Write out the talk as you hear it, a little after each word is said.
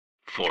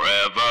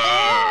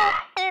Forever.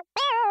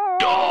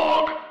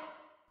 Dog.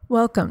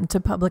 Welcome to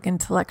Public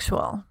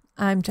Intellectual.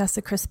 I'm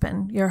Jessica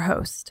Crispin, your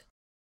host.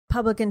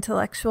 Public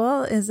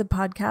Intellectual is a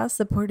podcast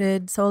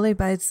supported solely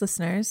by its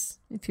listeners.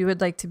 If you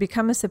would like to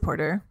become a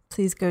supporter,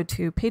 please go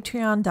to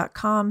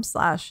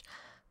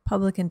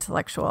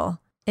patreon.com/publicintellectual.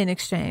 In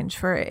exchange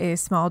for a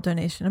small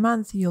donation a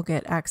month, you'll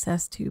get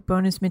access to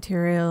bonus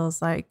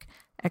materials like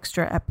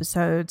extra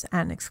episodes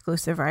and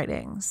exclusive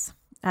writings.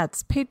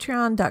 That's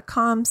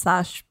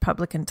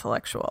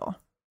patreon.com/publicintellectual.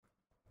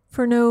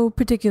 For no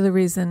particular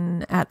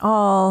reason at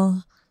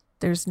all,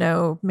 there's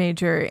no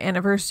major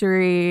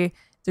anniversary,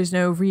 there's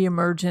no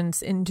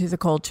reemergence into the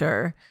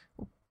culture.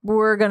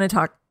 We're going to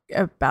talk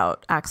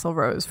about Axl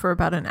Rose for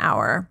about an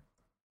hour,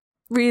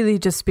 really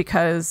just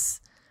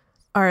because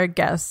our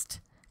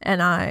guest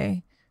and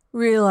I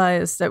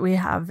realized that we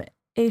have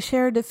a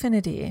shared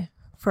affinity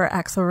for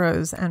Axl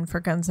Rose and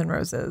for Guns N'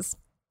 Roses.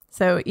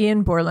 So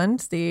Ian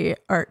Bourland, the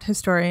art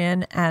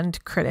historian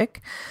and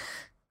critic,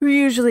 who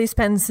usually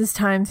spends his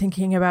time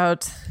thinking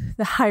about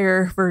the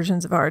higher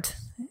versions of art,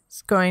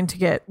 is going to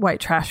get white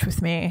trash with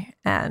me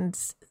and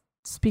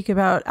speak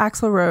about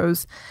Axl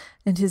Rose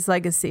and his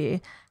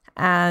legacy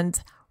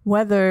and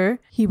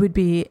whether he would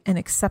be an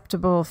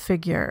acceptable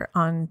figure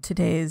on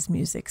today's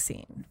music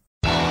scene.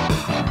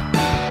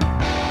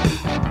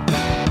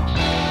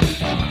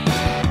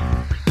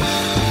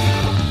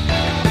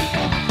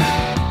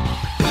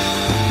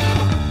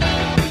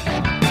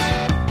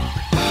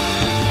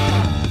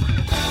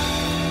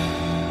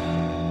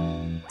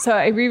 So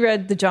I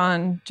reread the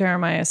John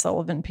Jeremiah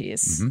Sullivan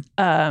piece,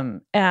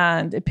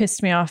 and it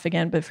pissed me off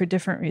again, but for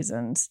different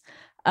reasons.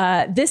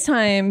 This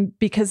time,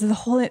 because of the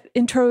whole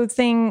intro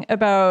thing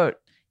about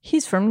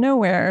he's from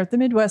nowhere. The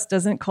Midwest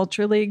doesn't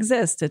culturally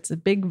exist. It's a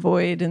big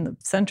void in the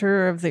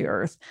center of the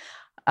earth.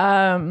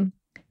 But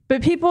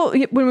people,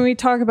 when we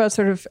talk about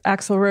sort of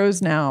Axl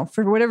Rose now,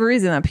 for whatever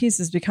reason, that piece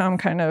has become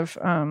kind of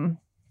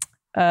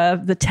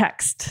the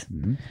text.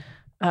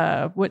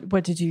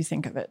 What did you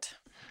think of it?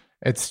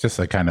 It's just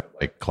a kind of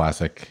like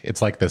classic.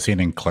 It's like the scene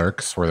in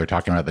Clerks where they're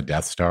talking about the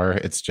Death Star.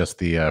 It's just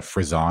the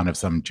frisson of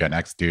some Gen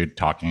X dude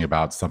talking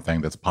about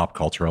something that's pop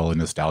cultural and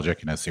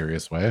nostalgic in a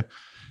serious way.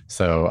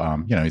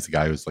 So, he's a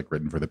guy who's like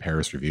written for the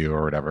Paris Review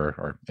or whatever,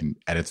 or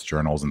edits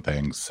journals and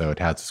things. So it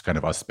has this kind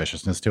of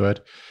auspiciousness to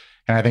it.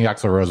 And I think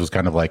Axl Rose was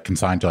kind of like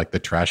consigned to like the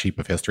trash heap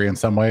of history in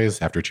some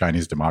ways after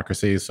Chinese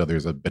democracy. So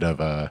there's a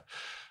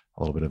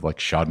little bit of like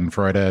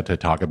schadenfreude to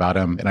talk about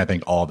him. And I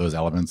think all those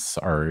elements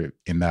are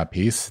in that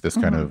piece, this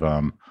kind of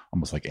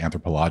almost like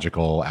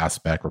anthropological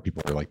aspect where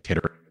people are like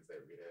tittering as they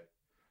read it.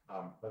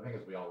 The thing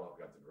is, we all love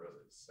Guns N'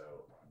 Roses, so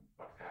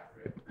fuck that,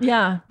 right?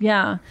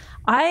 Yeah.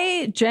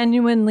 I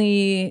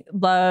genuinely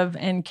love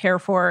and care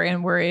for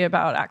and worry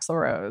about Axl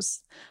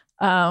Rose.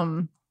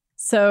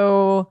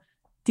 So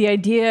the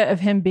idea of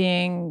him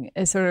being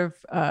a sort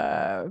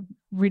of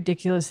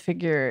ridiculous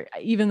figure,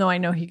 even though I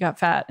know he got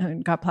fat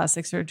and got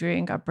plastic surgery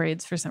and got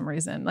braids for some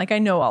reason, like I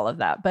know all of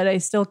that, but I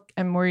still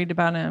am worried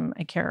about him.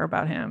 I care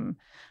about him.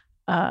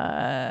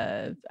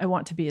 I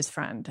want to be his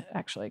friend,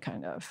 actually,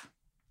 kind of.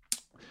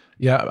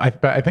 Yeah,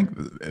 I think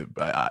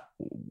the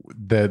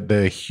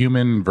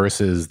human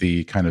versus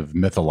the kind of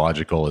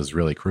mythological is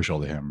really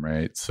crucial to him,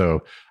 right?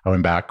 So I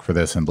went back for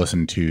this and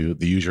listened to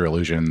the Use Your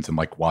Illusions and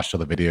like watched all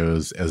the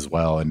videos as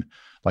well. And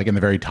like in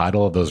the very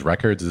title of those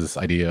records is this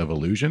idea of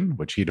illusion,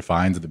 which he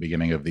defines at the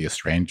beginning of the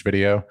Estranged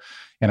video.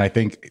 And I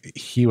think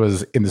he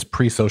was in this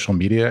pre-social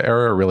media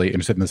era really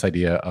interested in this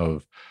idea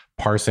of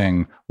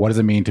parsing what does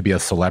it mean to be a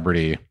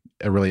celebrity,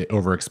 a really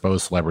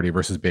overexposed celebrity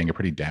versus being a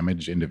pretty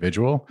damaged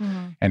individual.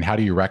 And how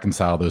do you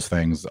reconcile those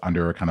things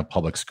under a kind of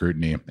public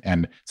scrutiny?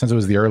 And since it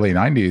was the early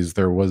 90s,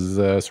 there was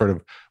a sort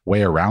of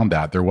way around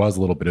that. There was a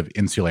little bit of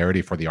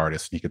insularity for the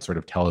artist and he could sort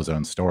of tell his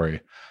own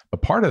story.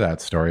 But part of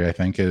that story, I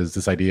think, is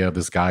this idea of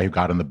this guy who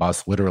got on the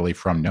bus literally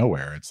from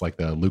nowhere. It's like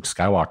the Luke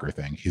Skywalker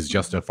thing. He's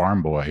just a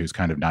farm boy who's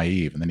kind of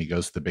naive. And then he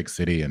goes to the big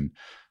city and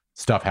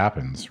stuff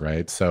happens,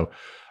 right? So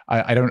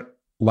I don't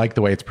like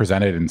the way it's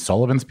presented in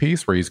Sullivan's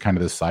piece, where he's kind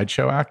of this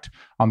sideshow act.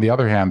 On the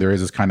other hand, there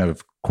is this kind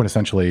of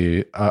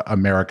quintessentially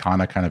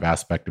Americana kind of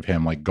aspect of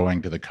him, like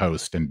going to the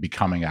coast and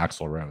becoming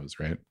Axl Rose,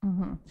 right?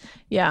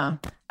 Yeah.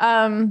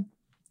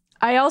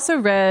 I also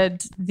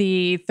read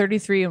the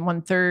 33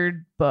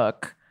 1/3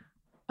 book.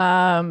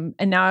 And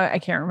now I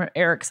can't remember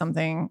Eric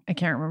something. I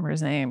can't remember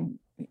his name.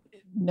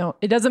 No,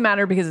 it doesn't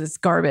matter because it's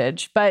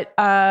garbage, but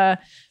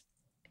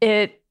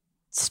it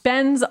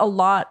spends a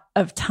lot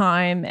of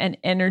time and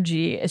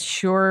energy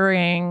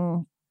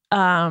assuring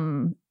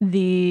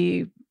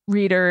the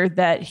reader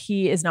that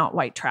he is not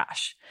white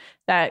trash,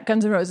 that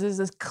Guns N' Roses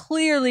is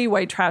clearly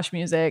white trash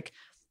music,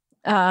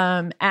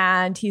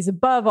 and he's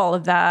above all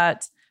of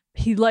that.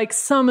 He likes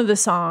some of the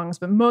songs,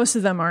 but most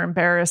of them are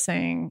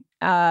embarrassing.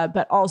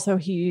 But also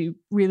he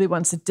really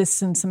wants to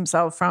distance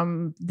himself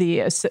from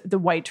the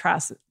white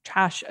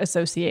trash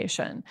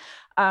association.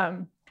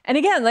 And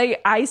again,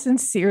 like I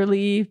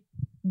sincerely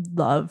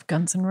love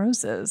Guns N'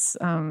 Roses,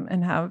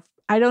 and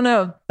I don't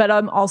know, but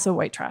I'm also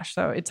white trash,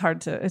 so it's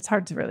hard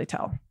to really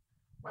tell.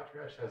 White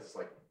trash has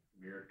like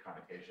weird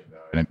connotation, though.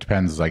 And it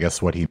depends, I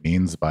guess, what he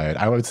means by it.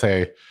 I would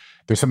say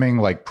there's something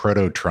like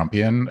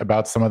proto-Trumpian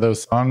about some of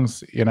those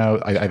songs.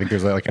 I think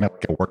there's like a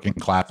working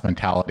class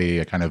mentality,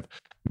 a kind of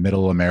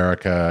middle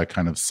America,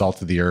 kind of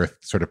salt of the earth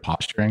sort of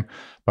posturing.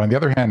 But on the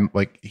other hand,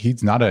 like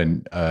he's not a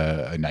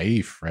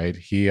naif, right?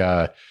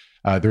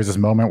 There's this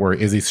moment where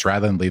Izzy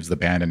Stradlin leaves the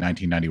band in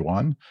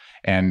 1991,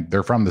 and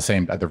they're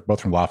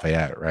both from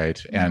Lafayette, right?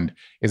 Mm-hmm. And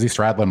Izzy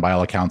Stradlin, by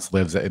all accounts,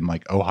 lives in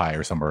like Ojai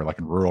or somewhere like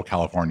in rural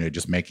California,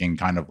 just making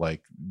kind of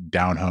like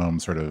down home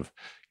sort of,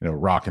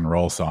 rock and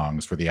roll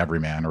songs for the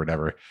everyman or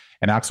whatever.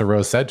 And Axl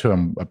Rose said to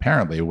him,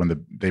 apparently,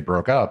 when they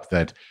broke up,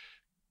 that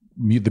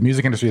the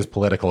music industry is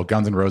political.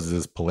 Guns N' Roses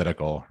is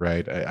political,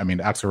 right? I mean,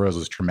 Axl Rose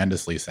was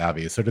tremendously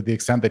savvy. So to the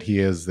extent that he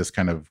is this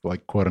kind of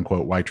like quote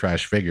unquote white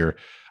trash figure,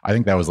 I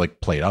think that was like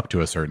played up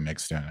to a certain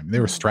extent. I mean, they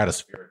were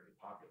stratospherically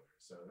popular,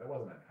 so that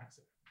wasn't an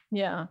accident.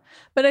 Yeah,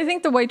 but I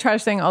think the white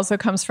trash thing also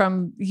comes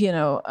from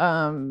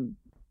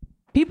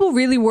people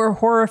really were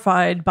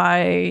horrified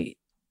by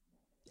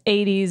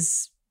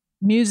 80s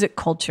music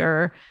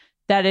culture,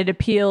 that it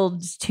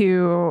appealed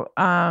to,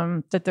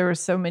 that there were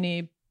so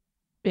many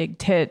big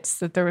tits,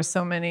 that there was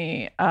so much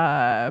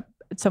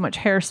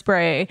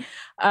hairspray.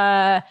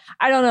 I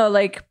don't know,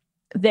 like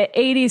the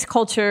 80s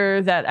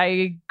culture that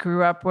I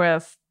grew up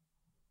with,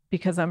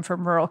 because I'm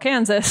from rural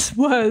Kansas,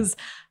 was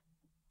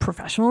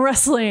professional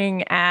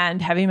wrestling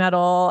and heavy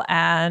metal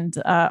and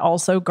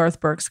also Garth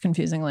Brooks,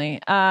 confusingly.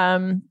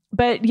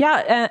 But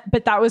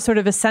that was sort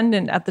of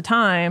ascendant at the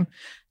time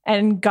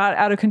and got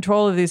out of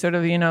control of these sort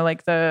of,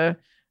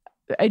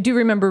 I do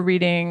remember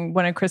reading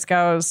one of Chris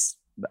Gow's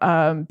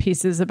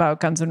pieces about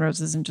Guns N'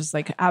 Roses and just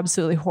like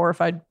absolutely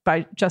horrified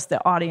by just the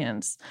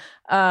audience,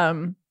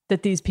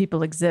 that these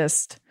people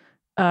exist.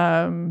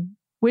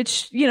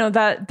 Which,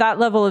 that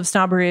level of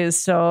snobbery is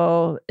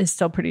still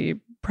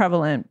pretty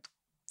prevalent.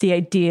 The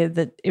idea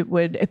that it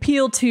would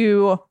appeal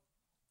to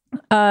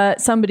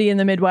somebody in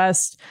the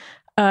Midwest,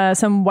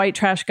 some white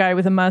trash guy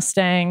with a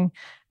Mustang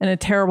and a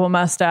terrible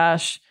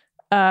mustache,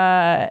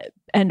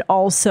 and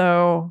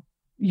also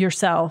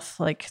yourself.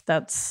 Like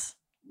that's,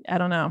 I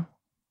don't know.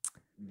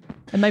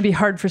 It might be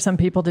hard for some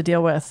people to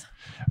deal with.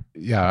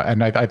 Yeah.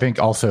 And I think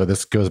also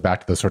this goes back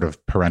to the sort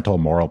of parental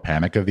moral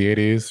panic of the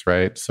 80s,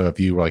 right? So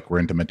if you were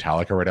into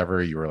Metallica or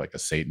whatever, you were like a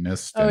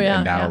Satanist.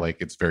 And now like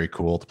it's very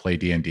cool to play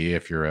D&D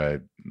if you're a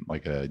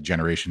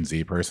Generation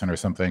Z person or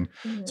something.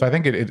 Mm-hmm. So I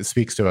think it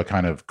speaks to a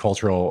kind of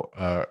cultural,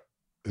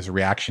 this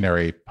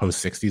reactionary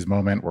post-60s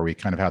moment where we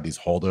kind of have these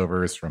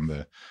holdovers from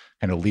the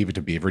kind of Leave It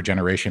to Beaver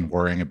generation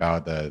worrying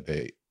about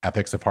the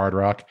ethics of hard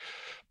rock.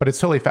 But it's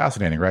totally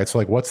fascinating, right? So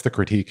like, what's the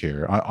critique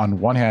here?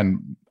 On one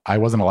hand, I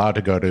wasn't allowed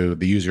to go to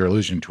the Use Your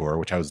Illusion tour,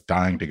 which I was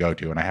dying to go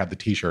to. And I had the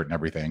t-shirt and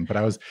everything, but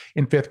I was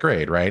in 5th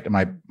grade, right? And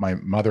my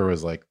mother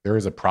was like, there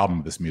is a problem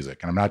with this music.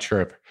 And I'm not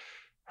sure if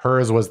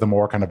hers was the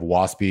more kind of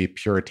waspy,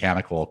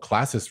 puritanical,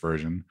 classist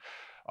version,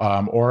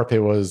 or if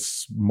it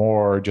was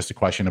more just a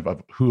question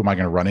of who am I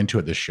going to run into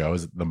at this show?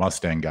 Is it the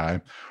Mustang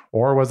guy?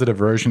 Or was it a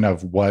version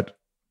of what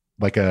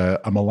like a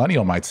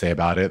millennial might say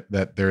about it,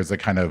 that there's a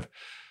kind of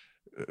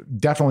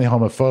definitely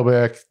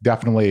homophobic,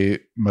 definitely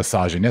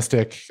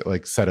misogynistic,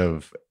 like set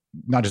of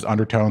not just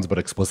undertones, but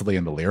explicitly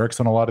in the lyrics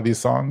on a lot of these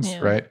songs,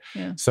 right?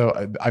 Yeah.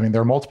 So, I mean,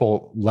 there are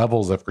multiple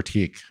levels of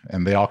critique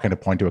and they all kind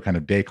of point to a kind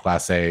of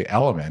déclassé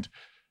element,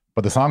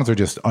 but the songs are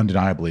just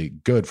undeniably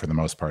good for the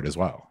most part as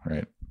well,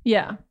 right?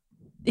 Yeah.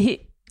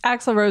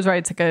 Axl Rose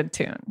writes a good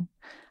tune.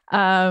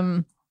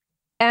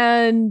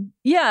 And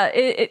yeah,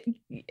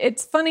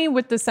 it's funny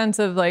with the sense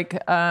of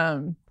like,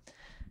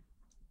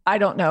 I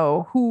don't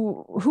know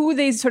who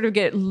they sort of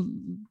get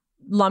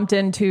lumped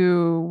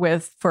into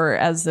with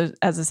as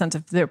a sense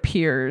of their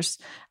peers,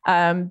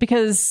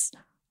 because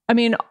I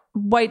mean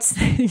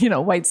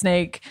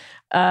Whitesnake,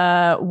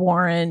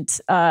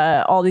 Warrant,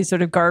 all these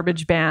sort of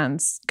garbage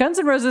bands. Guns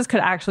N' Roses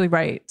could actually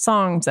write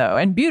songs though,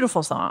 and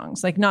beautiful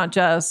songs, like not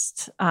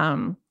just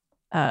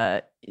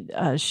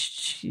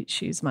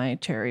She's My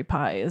Cherry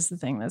Pie is the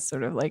thing that's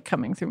sort of like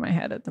coming through my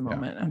head at the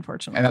moment,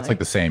 unfortunately. And that's like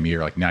the same year,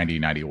 like 90,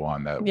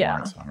 91, that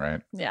Warrant song,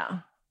 right? Yeah.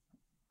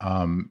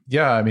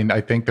 Yeah, I mean,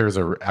 I think there's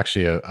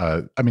actually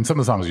I mean, some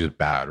of the songs are just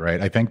bad, right?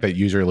 I think that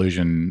Use Your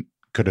Illusion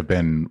could have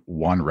been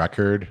one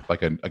record,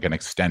 like an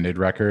extended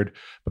record,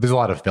 but there's a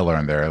lot of filler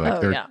in there.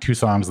 Like there are 2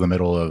 songs in the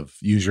middle of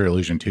Use Your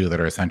Illusion 2 that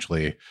are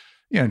essentially,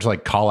 just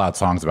like call out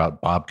songs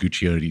about Bob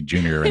Guccione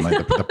Jr. and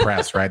like the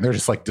press, right? And they're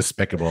just like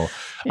despicable,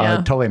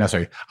 totally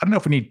unnecessary. I don't know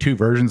if we need 2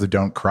 versions of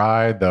Don't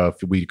Cry, though.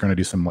 If we're going to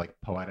do some like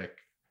poetic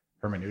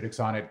hermeneutics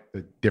on it,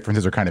 the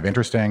differences are kind of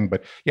interesting.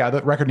 But yeah,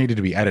 the record needed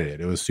to be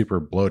edited. It was super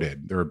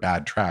bloated. There were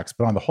bad tracks,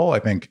 but on the whole, I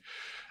think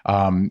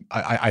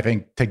I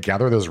think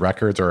together those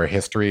records are a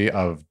history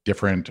of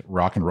different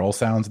rock and roll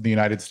sounds in the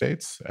United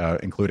States,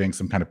 including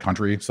some kind of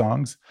country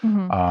songs.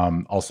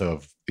 Mm-hmm. Also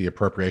of the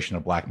appropriation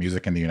of Black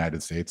music in the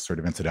United States, sort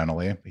of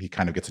incidentally. He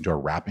kind of gets into a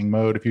rapping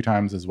mode a few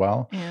times as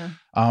well. Yeah.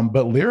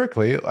 But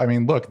lyrically, I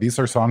mean, look, these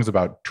are songs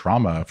about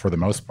trauma for the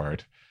most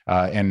part.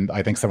 And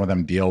I think some of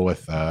them deal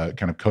with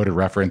kind of coded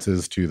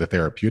references to the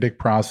therapeutic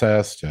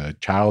process, to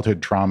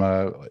childhood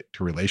trauma,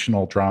 to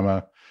relational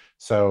trauma.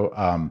 So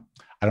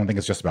I don't think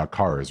it's just about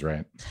cars,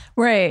 right?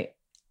 Right.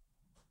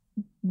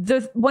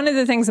 One of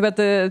the things about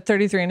the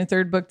 33 and a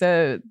third book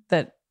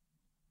that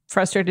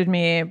frustrated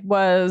me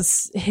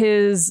was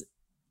his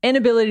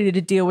inability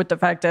to deal with the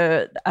fact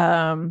that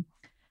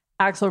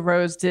Axl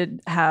Rose did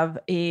have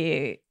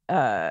a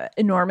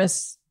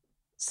enormous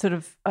sort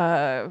of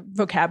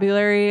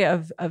vocabulary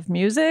of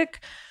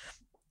music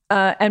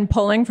and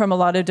pulling from a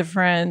lot of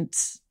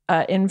different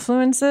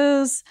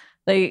influences.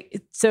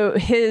 Like, so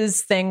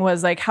his thing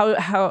was like,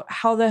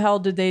 how the hell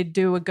did they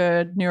do a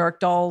good New York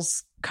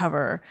Dolls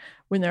cover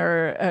when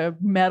they're a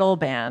metal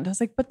band? I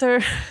was like, but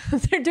they're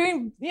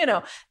doing,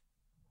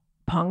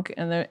 punk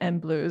and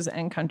blues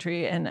and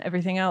country and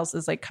everything else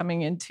is like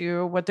coming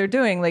into what they're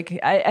doing. Like,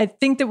 I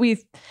think that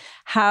we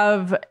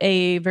have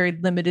a very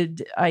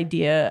limited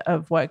idea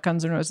of what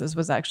Guns N' Roses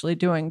was actually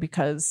doing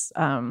because,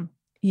 while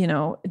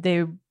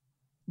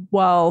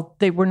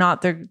they were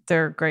not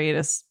their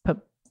greatest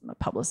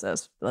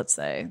publicists, let's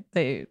say,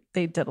 they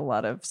did a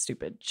lot of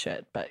stupid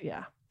shit, but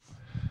yeah.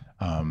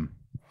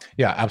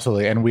 Yeah,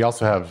 absolutely. And we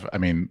also have, I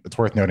mean, it's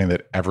worth noting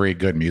that every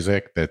good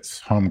music that's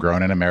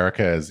homegrown in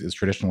America is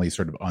traditionally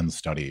sort of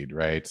unstudied,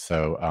 right?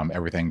 So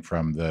everything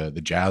from the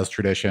jazz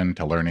tradition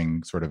to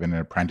learning sort of in an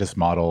apprentice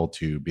model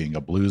to being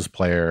a blues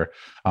player,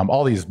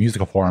 all these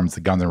musical forms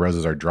that Guns N'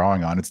 Roses are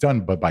drawing on, it's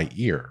done but by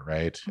ear,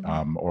 right?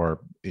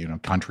 Or,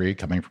 country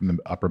coming from the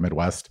upper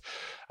Midwest.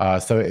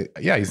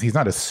 He's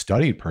not a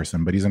studied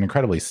person, but he's an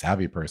incredibly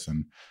savvy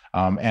person.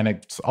 And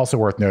it's also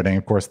worth noting,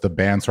 of course, the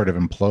band sort of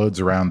implodes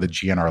around the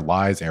GNR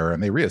Lies era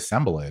and they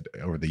reassemble it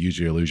over the Use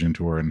Your Illusion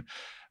tour. And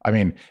I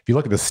mean, if you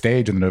look at the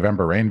stage in the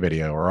November Rain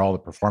video or all the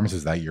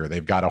performances that year,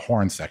 they've got a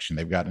horn section,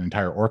 they've got an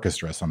entire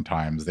orchestra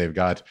sometimes, they've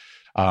got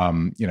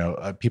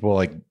people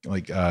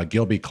like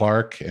Gilby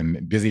Clarke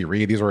and Dizzy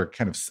Reed. These were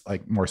kind of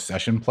like more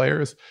session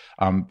players.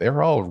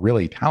 They're all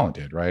really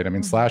talented, right? I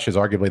mean, Slash is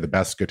arguably the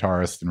best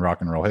guitarist in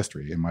rock and roll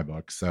history in my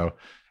book. So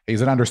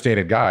he's an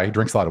understated guy. He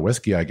drinks a lot of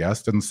whiskey, I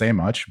guess. Doesn't say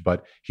much,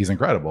 but he's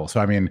incredible. So,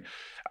 I mean,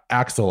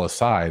 Axl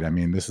aside, I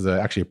mean, this is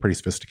actually a pretty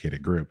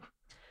sophisticated group.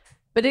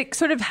 But it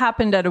sort of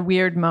happened at a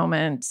weird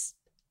moment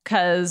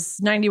because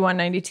 91,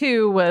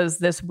 92 was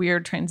this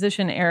weird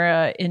transition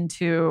era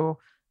into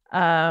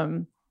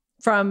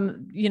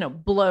from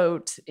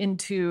bloat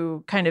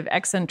into kind of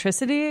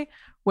eccentricity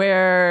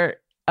where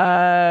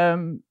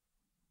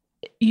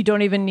you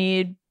don't even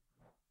need,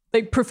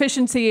 like,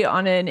 proficiency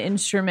on an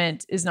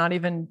instrument is not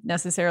even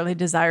necessarily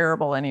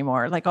desirable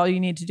anymore. Like, all you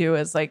need to do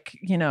is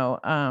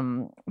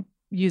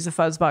use a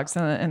fuzz box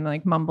and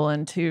like mumble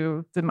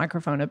into the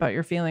microphone about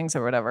your feelings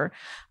or whatever.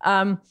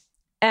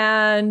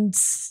 And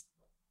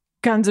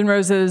Guns N'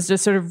 Roses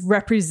just sort of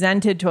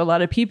represented to a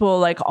lot of people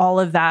like all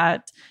of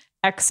that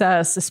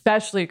excess,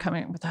 especially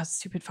coming with that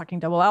stupid fucking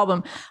double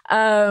album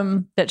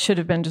that should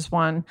have been just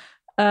one.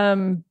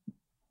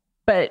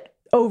 But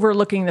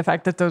overlooking the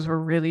fact that those were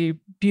really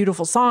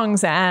beautiful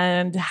songs,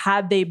 and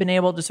had they been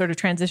able to sort of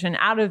transition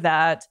out of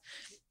that,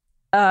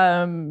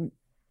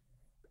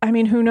 I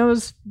mean, who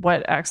knows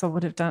what Axl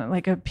would have done,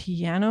 like a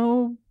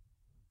piano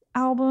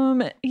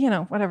album,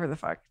 whatever the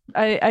fuck.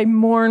 I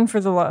mourn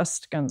for the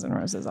lost Guns N'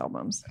 Roses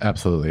albums.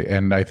 Absolutely.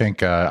 And I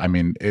think, I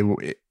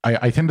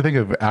tend to think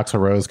of Axl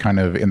Rose kind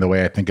of in the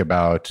way I think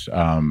about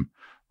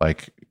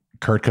like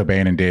Kurt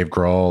Cobain and Dave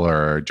Grohl,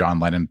 or John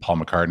Lennon, Paul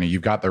McCartney.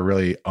 You've got the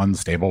really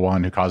unstable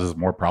one who causes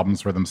more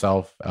problems for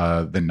themselves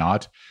than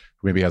not,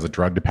 who maybe has a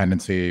drug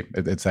dependency,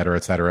 et cetera,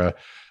 et cetera.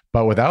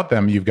 But without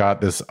them, you've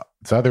got this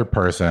other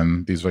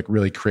person, these like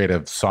really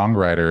creative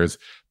songwriters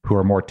who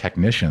are more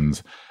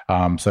technicians.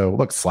 So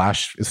look,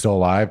 Slash is still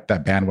alive.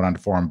 That band went on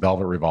to form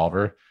Velvet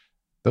Revolver.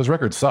 Those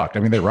records sucked. I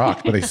mean, they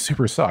rocked, but they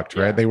super sucked,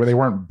 right? Yeah. They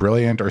weren't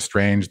brilliant or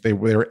strange. They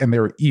were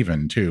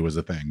even too, was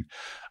the thing.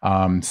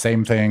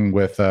 Same thing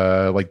with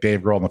like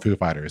Dave Grohl and the Foo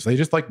Fighters. They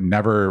just like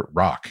never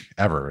rock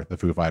ever, the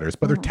Foo Fighters,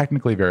 but they're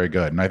technically very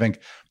good. And I think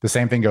the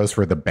same thing goes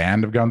for the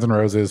band of Guns N'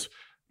 Roses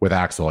with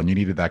Axl, and you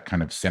needed that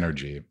kind of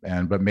synergy.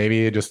 But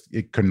maybe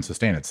it couldn't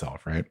sustain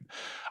itself, right?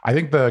 I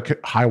think the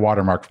high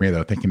watermark for me,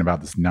 though, thinking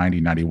about this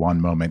 90-91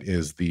 moment,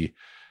 is the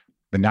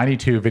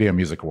 92 Video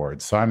Music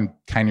Awards. So I'm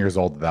 10 years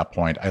old at that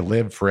point. I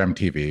lived for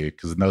MTV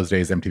because in those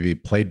days,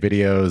 MTV played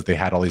videos. They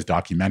had all these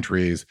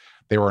documentaries.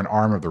 They were an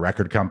arm of the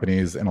record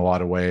companies in a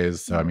lot of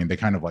ways. So, I mean, they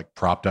kind of like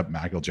propped up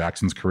Michael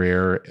Jackson's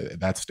career at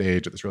that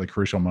stage at this really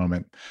crucial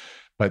moment.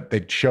 But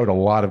they showed a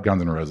lot of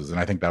Guns N' Roses, and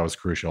I think that was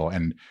crucial.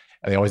 And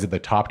they always did the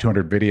top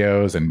 200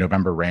 videos, and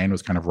November Rain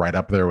was kind of right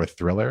up there with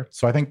Thriller.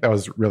 So I think that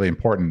was really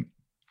important.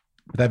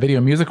 But that Video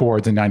Music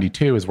Awards in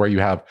 92 is where you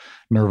have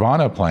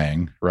Nirvana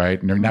playing,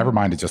 right?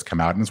 Nevermind has just come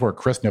out. And it's where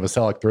Chris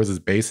Novoselic throws his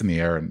bass in the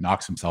air and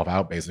knocks himself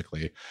out,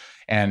 basically.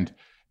 And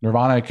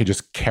Nirvana could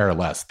just care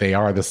less. They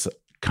are this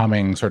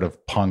coming sort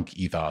of punk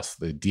ethos,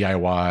 the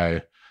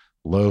DIY,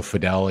 low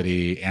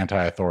fidelity,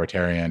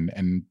 anti-authoritarian.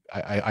 And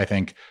I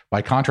think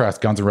by contrast,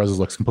 Guns N' Roses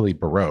looks completely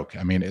Baroque.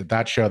 I mean,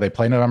 that show, they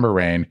play November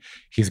Rain.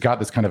 He's got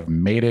this kind of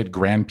mated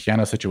grand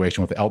piano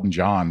situation with Elton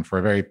John for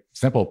a very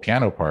simple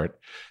piano part.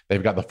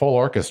 They've got the full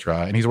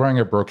orchestra, and he's wearing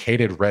a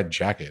brocaded red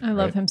jacket. I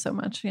love him so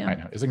much. Yeah, I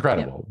know. It's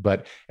incredible.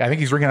 But I think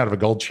he's drinking out of a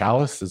gold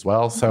chalice as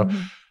well. So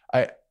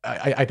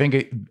I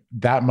think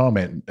that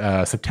moment,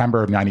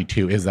 September of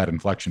 92, is that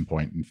inflection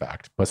point, in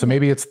fact. But so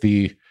maybe it's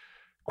the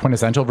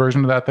quintessential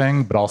version of that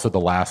thing, but also the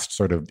last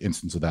sort of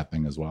instance of that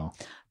thing as well.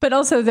 But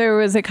also there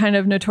was a kind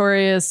of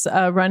notorious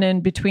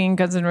run-in between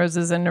Guns N'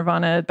 Roses and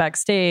Nirvana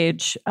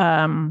backstage,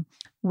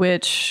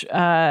 which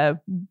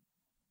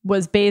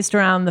was based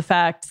around the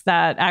fact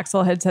that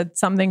Axl had said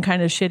something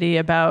kind of shitty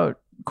about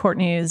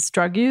Courtney's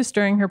drug use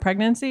during her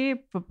pregnancy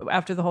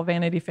after the whole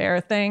Vanity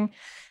Fair thing.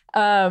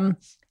 So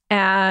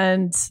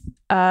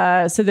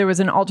there was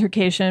an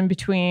altercation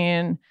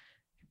between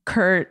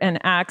Kurt and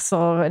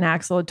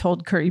Axl had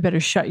told Kurt, "You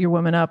better shut your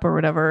woman up," or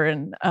whatever.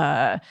 And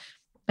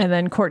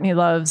then Courtney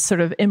Love's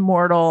sort of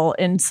immortal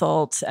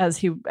insult as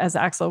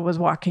Axl was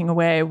walking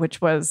away,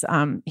 which was,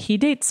 he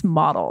dates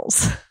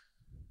models,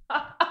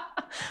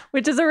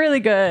 which is a really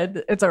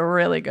good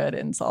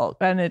insult.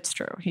 And it's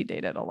true. He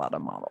dated a lot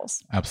of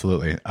models.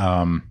 Absolutely.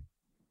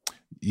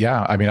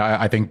 Yeah, I mean,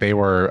 I think they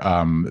were,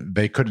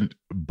 they couldn't,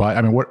 but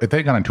I mean, if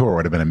they'd gone on tour, it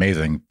would have been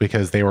amazing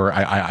because they were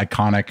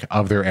iconic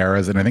of their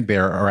eras. And I think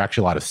there are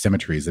actually a lot of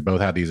symmetries. They both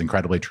had these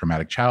incredibly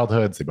traumatic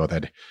childhoods. They both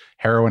had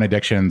heroin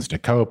addictions to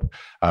cope.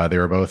 They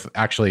were both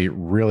actually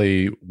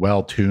really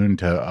well tuned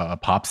to a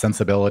pop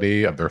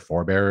sensibility of their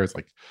forebears,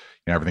 like,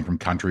 you know, everything from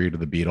country to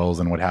the Beatles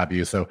and what have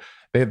you. So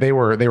they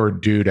were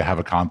due to have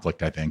a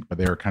conflict, I think, but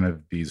they were kind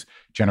of these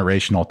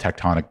generational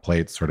tectonic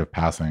plates sort of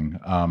passing.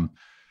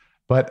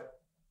 But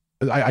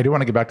I do want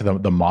to get back to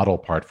the model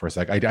part for a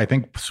sec. I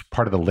think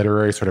part of the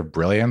literary sort of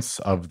brilliance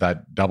of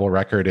that double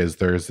record is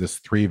there's this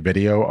 3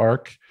 video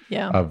arc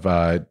of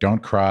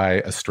Don't Cry,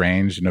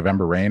 Estranged,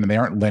 November Rain, and they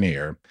aren't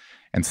linear.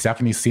 And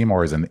Stephanie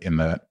Seymour is in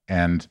that.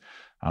 And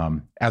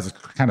as a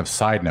kind of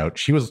side note,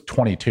 she was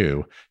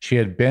 22. She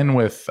had been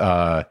with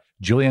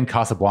Julian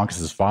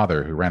Casablancas'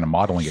 father, who ran a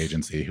modeling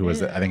agency, who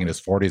was, I think, in his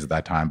 40s at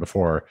that time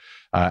before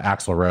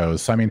Axl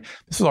Rose. So, I mean,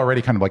 this is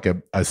already kind of like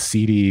a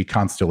seedy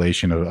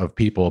constellation of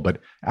people,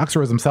 but Axl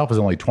Rose himself is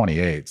only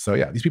 28. So,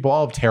 yeah, these people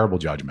all have terrible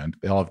judgment.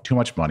 They all have too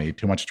much money,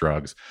 too much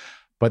drugs.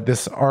 But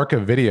this arc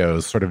of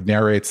videos sort of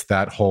narrates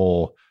that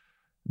whole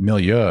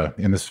milieu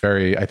in this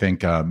very, I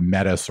think,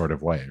 meta sort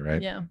of way,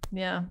 right? Yeah,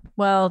 yeah.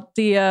 Well,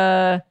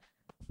 the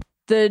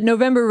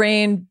November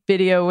Rain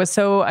video was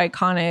so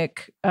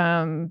iconic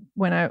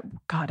when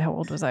how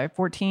old was I?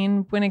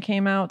 14 when it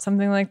came out,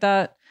 something like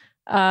that.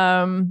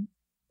 I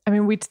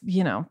mean, we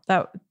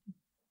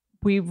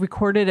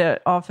recorded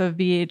it off of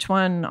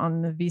VH1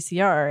 on the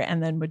VCR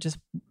and then would just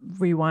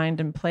rewind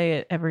and play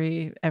it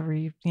every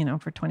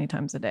for 20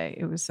 times a day.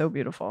 It was so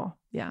beautiful.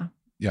 Yeah.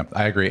 Yeah,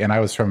 I agree. And I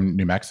was from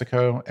New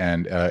Mexico.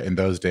 And in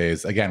those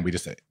days, again, we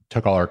just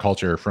took all our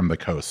culture from the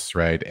coasts,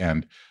 right?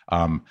 And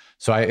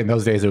so in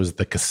those days, it was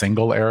the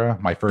Ka-single era.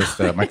 My first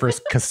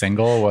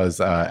Ka-single was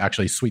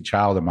actually Sweet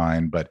Child of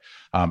Mine. But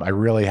I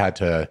really had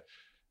to,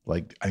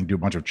 like, I think do a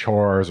bunch of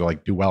chores or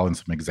like do well in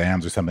some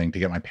exams or something to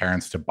get my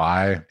parents to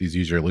buy these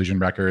Use Your Illusion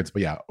records.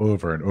 But yeah,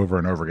 over and over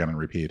and over again and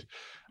repeat.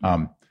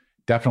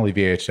 Definitely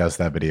VHS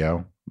that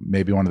video.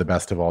 Maybe one of the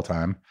best of all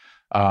time.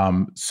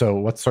 So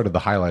what's sort of the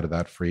highlight of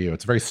that for you?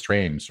 It's a very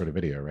strange sort of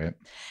video, right?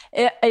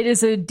 It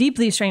is a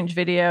deeply strange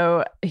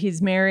video.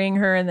 He's marrying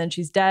her and then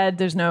she's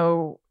dead.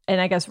 And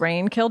I guess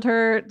rain killed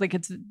her. Like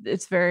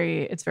it's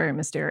very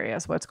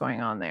mysterious what's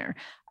going on there.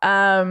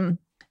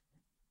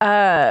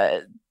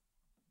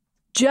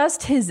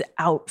 Just his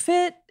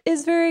outfit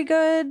is very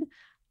good.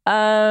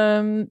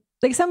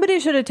 Like somebody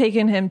should have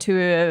taken him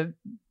to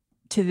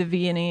the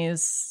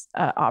Viennese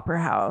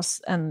opera house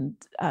and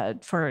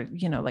for,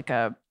 like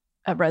a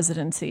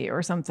residency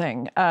or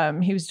something.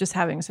 He was just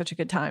having such a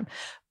good time.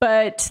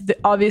 But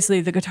obviously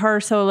the guitar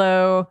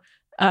solo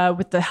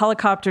with the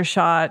helicopter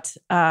shot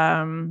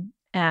and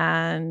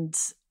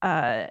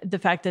the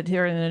fact that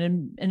you're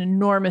in an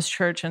enormous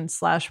church and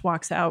Slash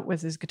walks out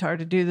with his guitar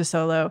to do the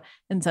solo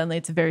and suddenly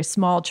it's a very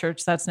small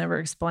church that's never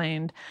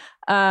explained.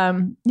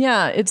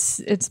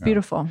 It's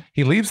beautiful.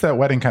 He leaves that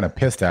wedding kind of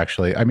pissed,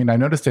 actually. I mean, I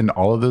noticed in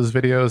all of those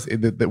videos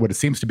that what it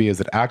seems to be is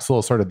that Axl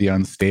is sort of the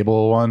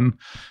unstable one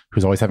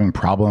who's always having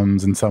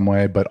problems in some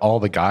way, but all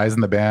the guys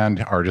in the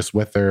band are just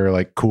with their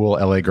like cool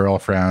LA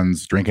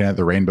girlfriends drinking at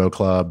the Rainbow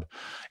Club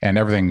and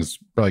everything's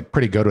like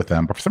pretty good with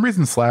them. But for some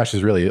reason, Slash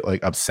is really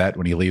like upset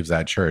when he leaves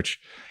that church.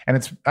 And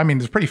it's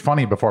pretty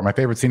funny before. My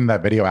favorite scene in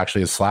that video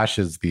actually is Slash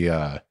is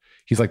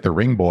he's like the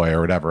ring boy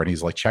or whatever. And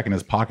he's like checking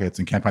his pockets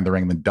and can't find the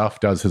ring. And then Duff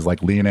does his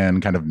like lean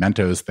in kind of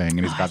Mentos thing.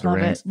 And he's got the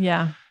rings.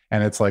 Yeah.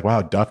 And it's like,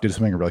 wow, Duff did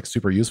something like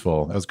super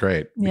useful. That was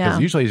great.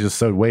 Because usually he's just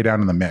so way down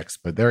in the mix.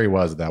 But there he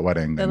was at that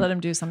wedding. They let him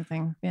do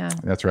something. Yeah.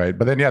 That's right.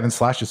 But then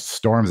Slash just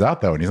storms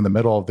out though. And he's in the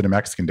middle of the New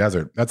Mexican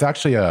desert. That's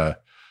actually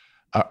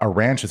a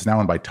ranch that's now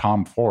owned by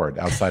Tom Ford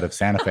outside of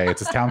Santa Fe. It's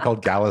this town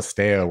called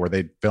Galisteo where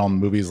they filmed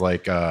movies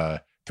like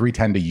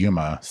 310 to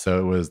Yuma.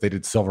 So they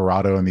did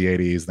Silverado in the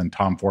 80s. Then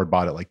Tom Ford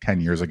bought it like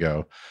 10 years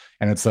ago.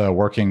 And it's a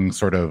working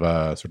sort of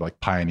like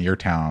pioneer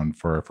town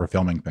for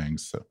filming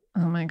things. So.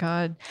 Oh my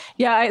God.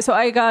 Yeah. So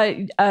I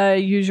got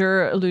Use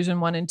Your Illusion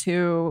 1 and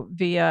 2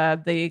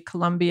 via the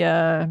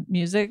Columbia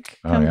Music,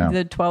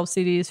 the 12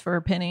 CDs for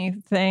a penny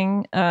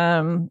thing.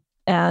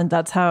 And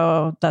that's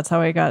how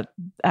I got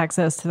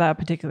access to that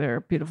particular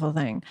beautiful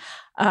thing.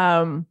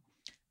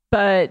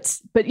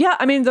 But yeah,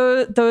 I mean,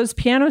 those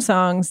piano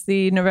songs,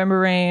 the November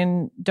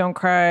Rain, Don't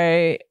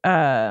Cry,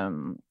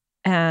 and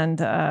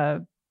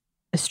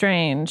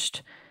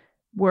Estranged,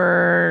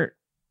 were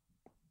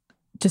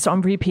just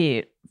on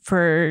repeat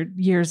for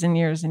years and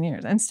years and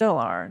years, and still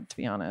are, to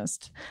be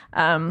honest.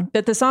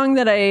 But the song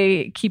that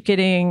I keep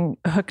getting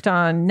hooked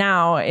on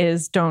now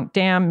is Don't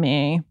Damn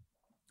Me,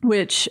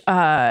 which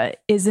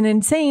is an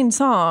insane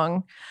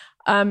song,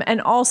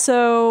 and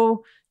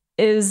also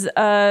is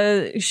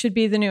should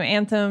be the new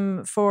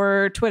anthem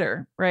for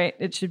Twitter, right?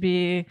 It should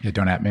be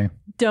Don't at me.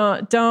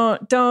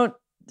 Don't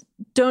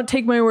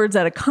take my words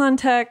out of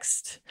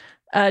context.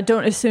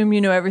 Don't assume you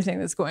know everything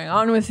that's going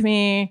on with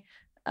me.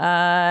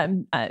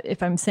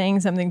 If I'm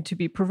saying something to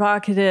be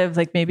provocative,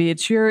 like maybe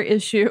it's your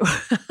issue.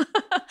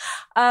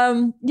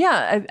 I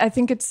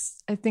think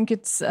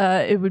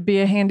it would be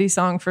a handy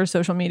song for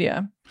social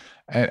media.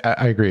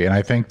 I agree. And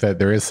I think that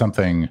there is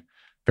something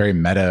very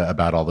meta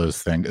about all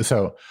those things.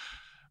 So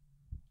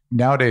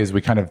nowadays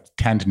we kind of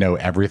tend to know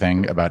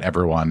everything about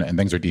everyone and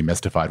things are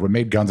demystified. What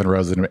made Guns N'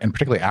 Roses and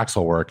particularly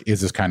Axl work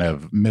is this kind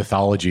of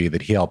mythology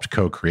that he helped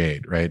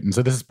co-create, right? And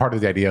so this is part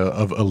of the idea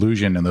of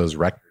illusion in those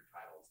record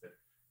titles, that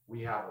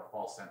we have a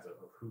false sense of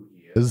who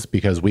he is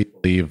because we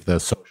believe the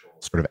social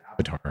sort of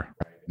avatar,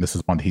 right? And this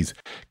is one he's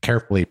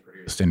carefully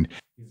produced, and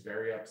he's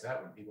very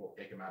upset when people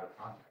take him out of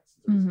context.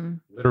 So he's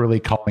literally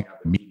calling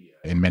out the media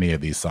in many of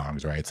these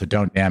songs, right? So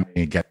Don't Damn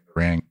Me, Get in the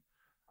Ring.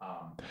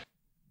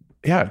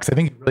 Because I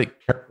think he really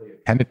carefully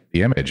attended to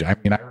the image. I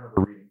mean, I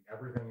remember reading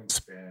everything in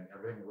Spin,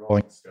 everything in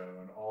Rolling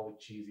Stone, all the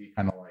cheesy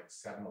kind of like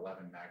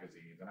 7-Eleven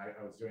magazines. And I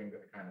was doing the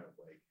kind of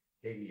like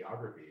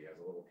hagiography as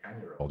a little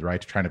 10-year-old,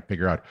 right? Trying to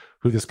figure out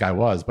who this guy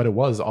was. But it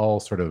was all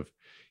sort of,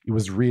 it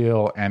was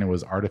real and it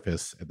was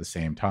artifice at the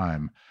same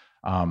time.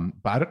 But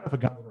I don't know if a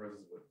Guns N'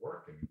 Roses would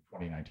work in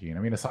 2019.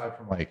 I mean, aside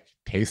from like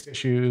taste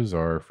issues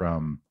or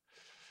from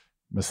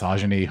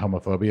misogyny,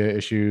 homophobia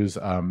issues,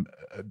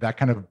 that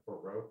kind of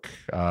baroque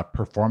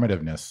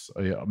performativeness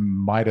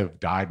might have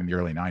died in the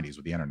early 90s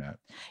with the internet.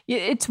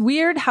 It's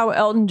weird how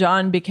Elton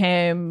John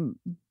became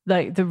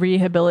like the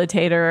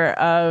rehabilitator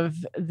of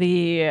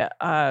the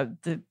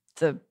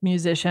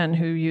musician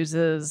who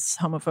uses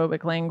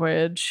homophobic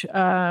language,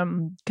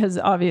 because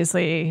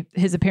obviously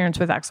his appearance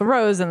with Axl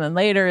Rose and then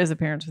later his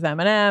appearance with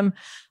Eminem,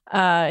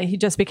 he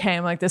just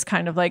became like this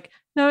kind of like,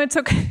 no, it's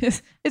okay.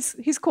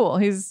 He's cool.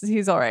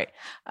 He's all right.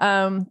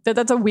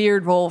 That's a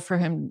weird role for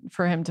him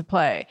to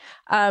play.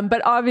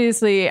 But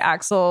obviously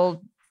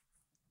Axl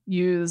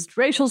used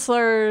racial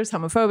slurs,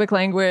 homophobic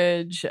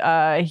language.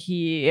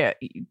 He,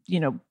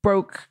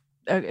 broke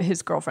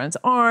his girlfriend's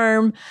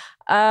arm.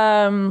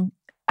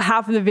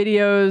 Half of the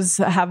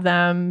videos have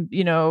them,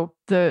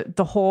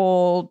 the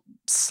whole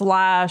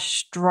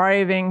Slash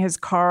driving his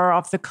car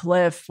off the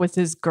cliff with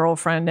his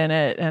girlfriend in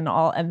it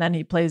and then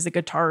he plays the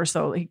guitar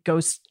solo. He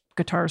goes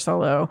guitar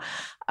solo.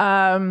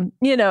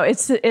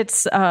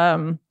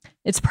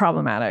 It's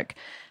problematic.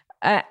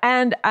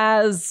 And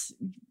as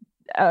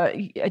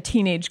a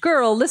teenage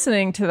girl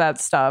listening to that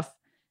stuff,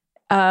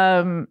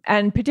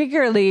 and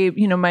particularly,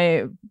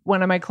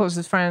 one of my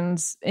closest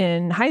friends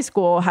in high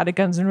school had a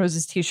Guns N'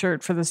 Roses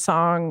t-shirt for the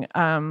song,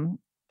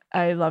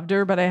 I Loved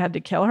Her, But I Had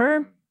to Kill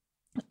Her.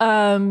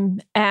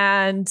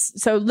 And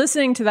so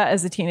listening to that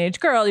as a teenage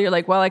girl, you're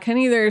like, well, I can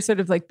either sort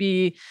of like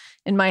be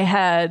in my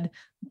head,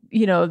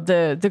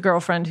 the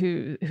girlfriend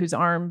whose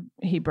arm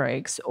he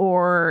breaks,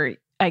 or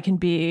I can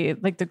be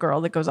like the girl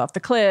that goes off the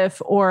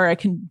cliff, or I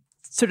can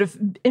sort of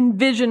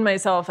envision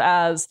myself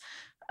as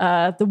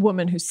the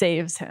woman who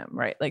saves him,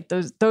 right? Like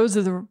those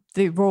are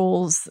the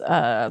roles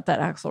that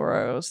Axl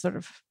Rose sort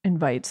of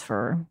invites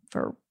for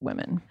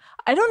women.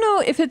 I don't know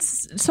if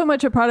it's so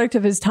much a product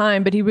of his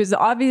time, but he was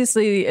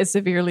obviously a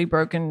severely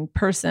broken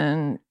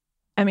person.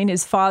 I mean,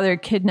 his father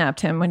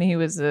kidnapped him when he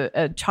was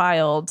a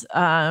child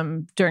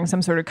during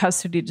some sort of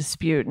custody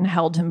dispute and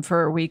held him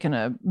for a week in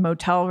a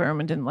motel room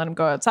and didn't let him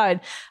go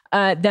outside.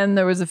 Then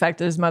there was the fact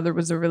that his mother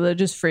was a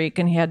religious freak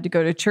and he had to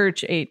go to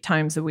church 8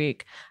 times a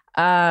week.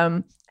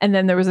 And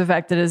then there was the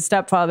fact that his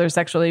stepfather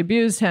sexually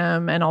abused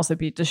him and also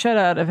beat the shit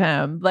out of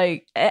him.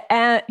 Like,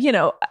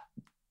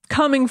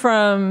 coming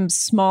from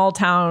small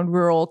town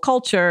rural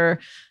culture,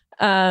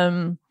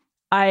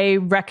 I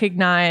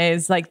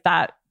recognize like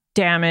that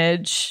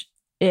damage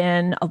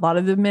in a lot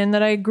of the men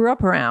that I grew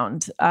up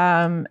around.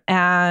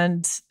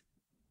 And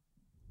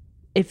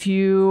if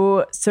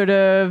you sort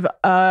of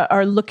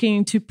are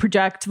looking to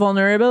project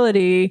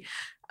vulnerability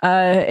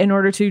in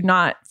order to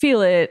not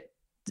feel it,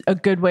 a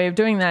good way of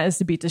doing that is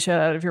to beat the shit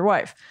out of your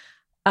wife.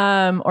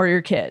 or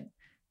your kid.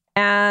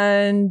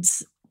 And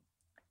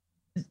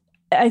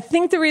I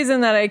think the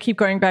reason that I keep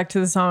going back to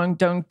the song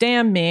Don't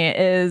Damn Me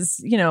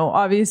is,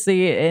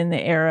 obviously in the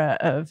era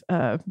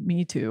of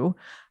Me Too,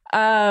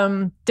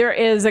 there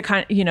is a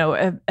kind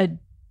of, a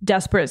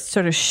desperate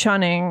sort of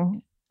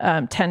shunning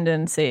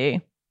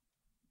tendency.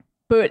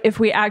 But if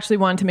we actually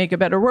want to make a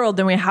better world,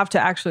 then we have to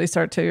actually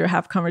start to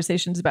have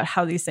conversations about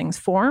how these things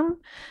form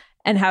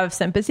and have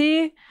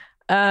sympathy.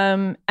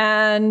 I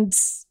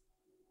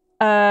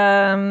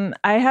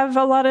have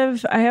a lot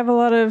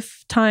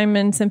of time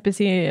and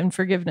sympathy and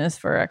forgiveness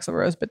for Axl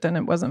Rose, but then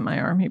it wasn't my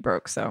arm he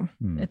broke, so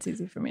it's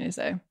easy for me to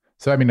say.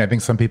 So, I mean, I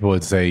think some people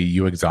would say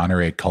you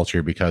exonerate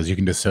culture because you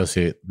can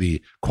dissociate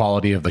the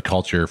quality of the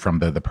culture from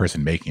the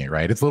person making it,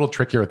 right? It's a little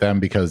trickier with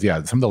them because,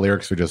 yeah, some of the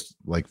lyrics are just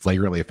like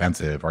flagrantly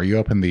offensive. Or you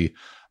open the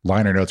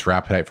liner notes for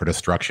Appetite for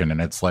Destruction, and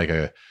it's like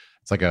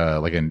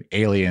an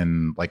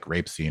alien like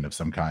rape scene of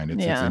some kind.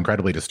 It's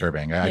incredibly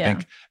disturbing. I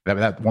think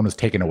that one was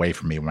taken away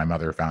from me when my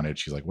mother found it.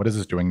 She's like, "What is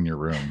this doing in your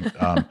room?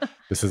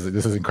 This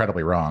is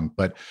incredibly wrong."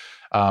 But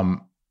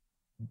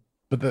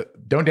the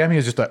Don't Damn Me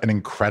is just an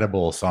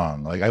incredible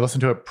song. Like I listen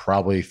to it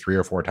probably 3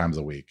 or 4 times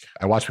a week.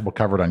 I watch people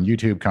cover it on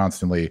YouTube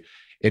constantly.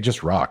 It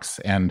just rocks.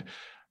 And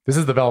this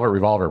is the Velvet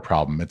Revolver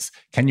problem. It's,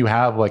 can you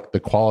have like the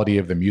quality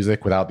of the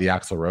music without the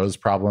Axl Rose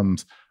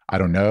problems? I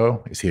don't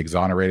know. Is he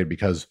exonerated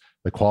because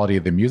the quality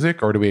of the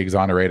music, or do we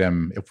exonerate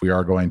him if we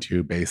are going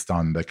to based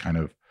on the kind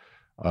of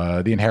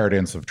the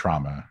inheritance of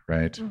trauma,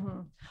 right?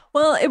 Mm-hmm.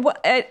 Well,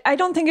 I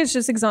don't think it's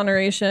just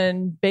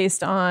exoneration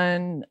based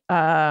on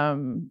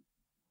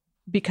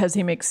because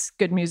he makes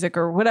good music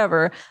or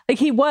whatever. Like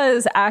he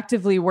was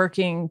actively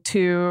working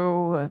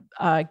to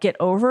get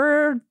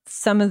over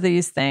some of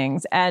these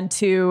things and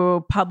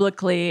to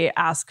publicly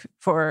ask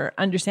for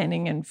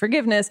understanding and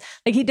forgiveness.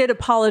 Like he did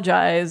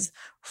apologize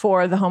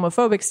for the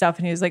homophobic stuff,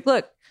 and he was like,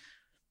 "Look,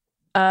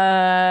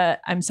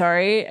 I'm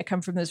sorry. I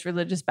come from this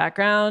religious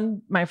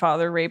background. My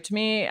father raped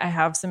me. I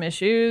have some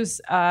issues.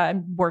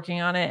 I'm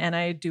working on it, and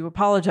I do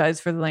apologize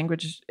for the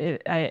language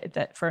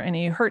that for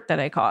any hurt that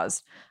I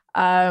caused."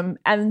 And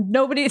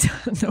nobody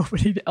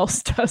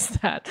else does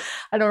that.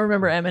 I don't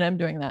remember Eminem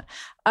doing that.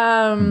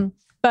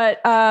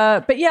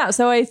 But yeah,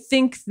 so I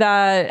think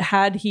that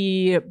had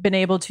he been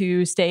able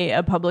to stay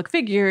a public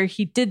figure,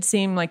 he did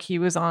seem like he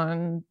was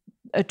on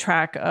a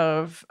track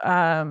of,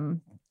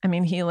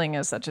 healing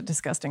is such a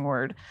disgusting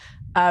word.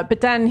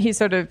 But then he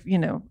sort of,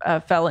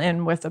 fell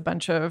in with a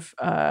bunch of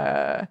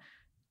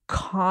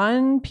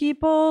con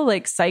people,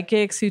 like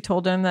psychics, who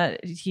told him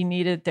that he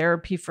needed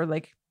therapy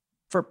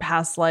for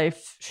past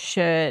life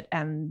shit,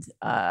 and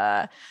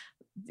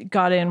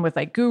got in with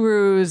like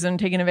gurus and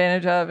taken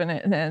advantage of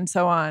and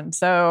so on.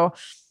 So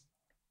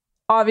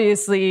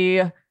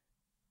obviously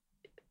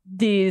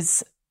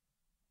this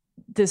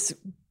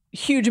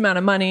huge amount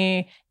of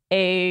money,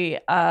 a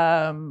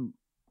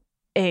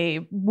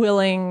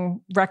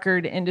willing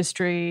record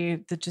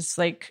industry that just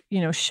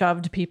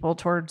shoved people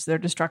towards their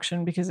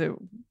destruction because it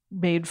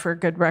made for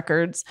good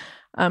records.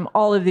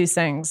 All of these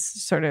things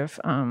sort of,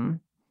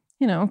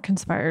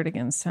 conspired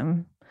against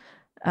him.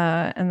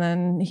 And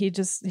then he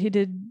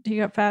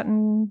got fat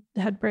and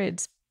had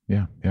braids.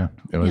 Yeah.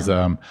 It was,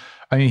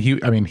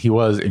 he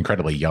was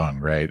incredibly young,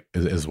 right.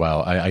 As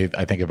well. I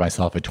think of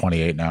myself at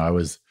 28 now. I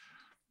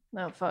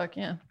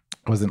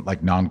wasn't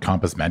like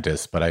non-compos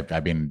mentis, but I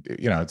mean,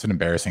 it's an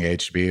embarrassing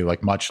age to be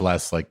like, much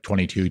less like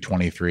 22,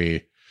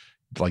 23,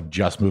 like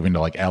just moving to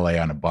like LA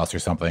on a bus or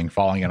something,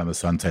 falling in on the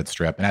Sunset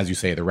Strip. And as you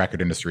say, the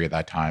record industry at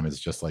that time is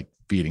just like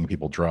feeding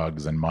people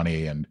drugs and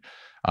money. And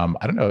I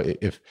don't know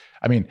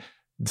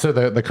so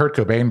the Kurt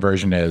Cobain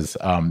version is,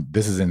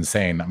 this is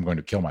insane, I'm going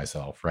to kill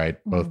myself, right?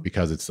 Mm-hmm. Both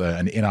because it's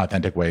an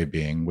inauthentic way of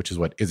being, which is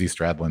what Izzy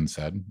Stradlin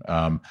said.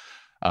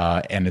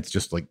 And it's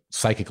just like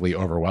psychically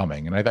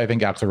overwhelming. And I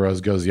think Axl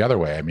Rose goes the other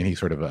way. I mean, he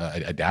sort of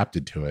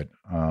adapted to it.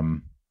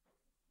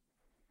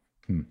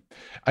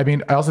 I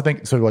also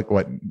think sort of like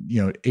what,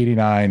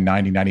 89,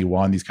 90,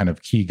 91, these kind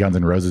of key Guns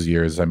N' Roses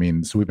years. I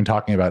mean, so we've been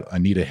talking about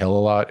Anita Hill a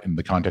lot in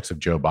the context of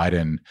Joe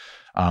Biden.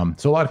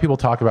 So a lot of people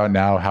talk about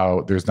now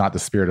how there's not the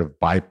spirit of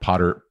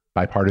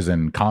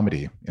bipartisan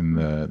comedy in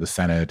the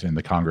Senate and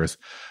the Congress,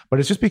 but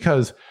it's just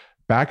because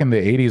back in the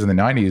 80s and the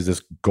 90s,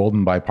 this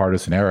golden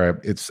bipartisan era,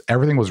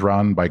 everything was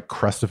run by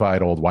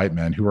crustified old white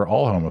men who were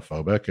all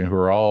homophobic and who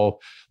were all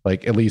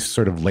like at least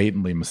sort of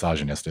latently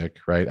misogynistic,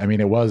 right? I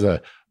mean, it was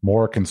a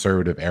more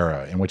conservative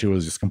era in which it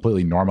was just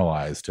completely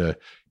normalized to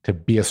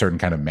be a certain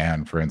kind of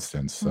man, for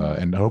instance.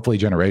 And hopefully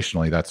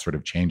generationally that's sort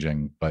of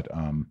changing, but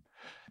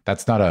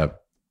that's not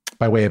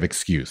by way of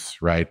excuse,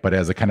 right? But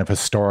as a kind of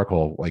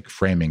historical like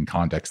framing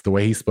context, the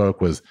way he spoke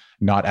was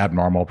not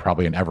abnormal,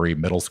 probably in every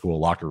middle school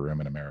locker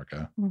room in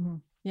America. Mm-hmm.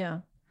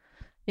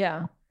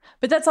 Yeah.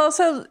 But that's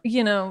also,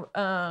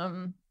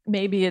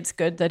 maybe it's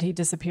good that he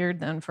disappeared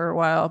then for a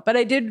while. But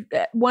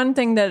one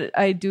thing that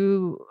I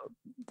do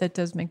that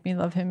does make me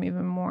love him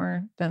even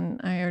more than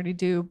I already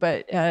do.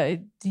 But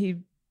he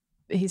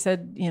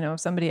said,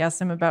 somebody asked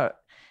him about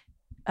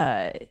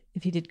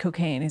if he did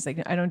cocaine, he's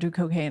like, I don't do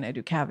cocaine, I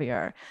do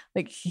caviar.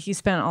 Like he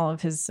spent all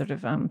of his sort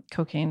of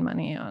cocaine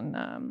money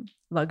on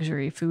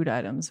luxury food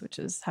items, which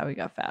is how he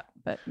got fat.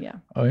 But yeah.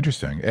 Oh,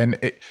 interesting. And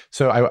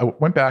so I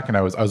went back and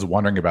I was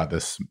wondering about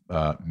this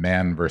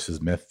man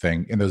versus myth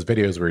thing in those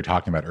videos we were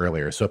talking about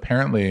earlier. So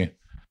apparently,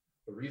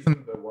 the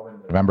reason the woman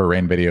in the November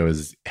Rain video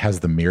has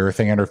the mirror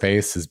thing on her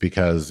face is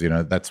because, you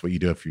know, that's what you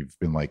do if you've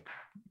been like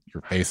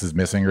your face is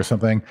missing or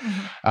something.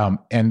 Mm-hmm.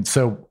 And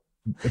so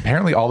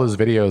apparently all those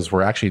videos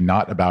were actually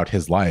not about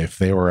his life.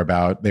 They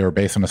were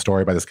based on a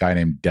story by this guy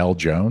named Del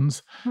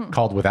Jones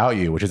called Without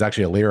You, which is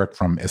actually a lyric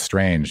from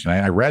Estranged.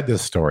 And I read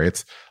this story.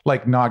 It's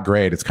like not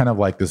great. It's kind of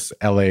like this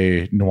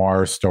LA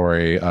noir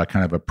story,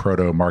 kind of a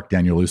proto Mark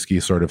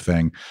Danielewski sort of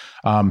thing.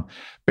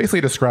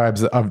 Basically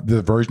describes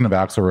the version of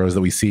Axl Rose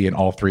that we see in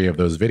all three of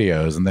those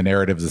videos. And the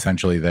narrative is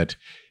essentially that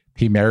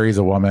he marries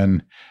a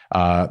woman,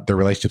 the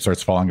relationship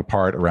starts falling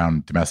apart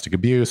around domestic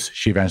abuse.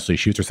 She eventually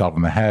shoots herself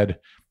in the head.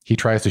 He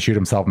tries to shoot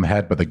himself in the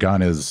head, but the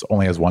gun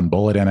only has one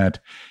bullet in it.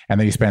 And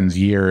then he spends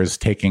years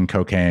taking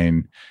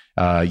cocaine,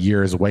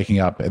 years waking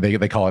up.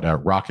 They call it a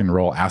rock and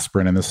roll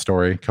aspirin in this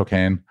story,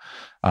 cocaine.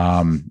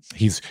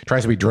 He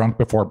tries to be drunk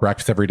before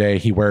breakfast every day.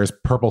 He wears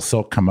purple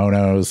silk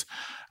kimonos.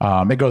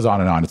 It goes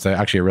on and on. It's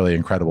actually a really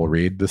incredible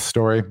read, this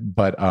story.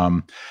 But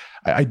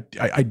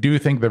I do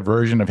think the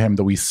version of him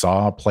that we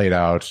saw played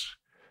out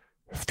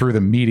through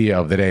the media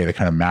of the day, the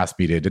kind of mass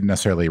media, didn't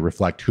necessarily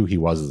reflect who he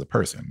was as a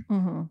person.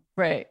 Mm-hmm.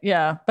 Right.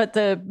 Yeah. But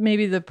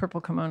maybe the purple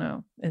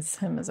kimono is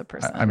him as a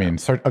person. I mean,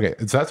 okay.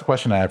 So that's a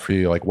question I have for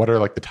you. Like, what are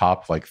like the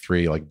top like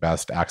three like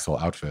best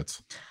Axl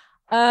outfits?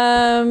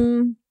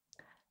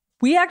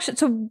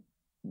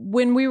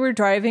 When we were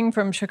driving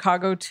from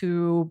Chicago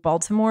to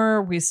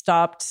Baltimore, we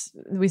spent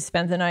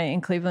the night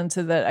in Cleveland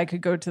so that I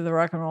could go to the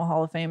Rock and Roll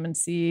Hall of Fame and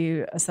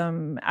see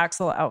some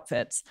Axl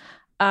outfits.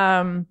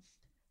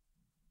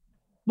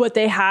 What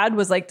they had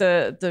was like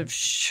the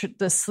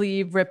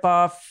sleeve rip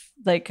off,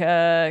 like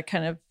a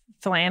kind of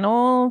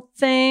flannel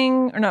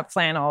thing, or not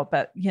flannel,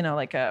 but you know,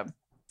 like a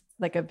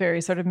very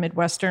sort of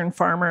Midwestern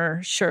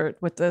farmer shirt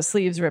with the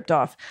sleeves ripped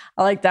off.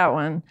 I like that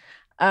one.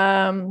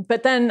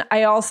 But then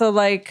I also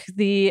like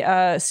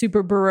the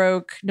super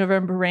Baroque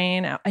November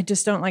Rain. I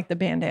just don't like the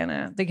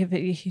bandana. Like if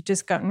he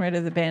just gotten rid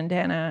of the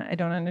bandana, I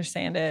don't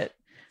understand it.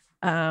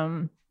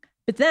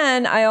 But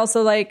then I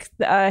also like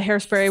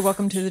Hairspray,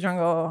 Welcome to the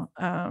Jungle.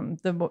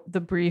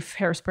 The brief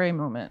Hairspray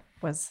moment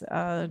was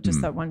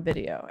just that one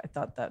video. I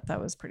thought that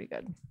was pretty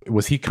good.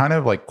 Was he kind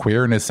of like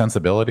queer in his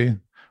sensibility? Was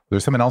there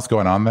something else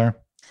going on there?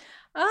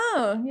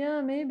 Oh, yeah,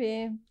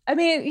 maybe. I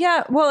mean,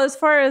 yeah, well, as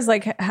far as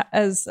like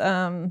as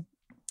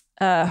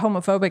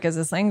homophobic as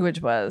his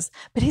language was,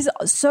 but he's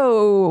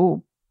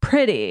so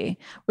pretty,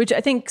 which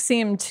I think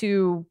seemed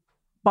to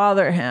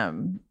bother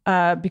him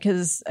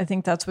because I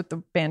think that's what the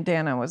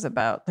bandana was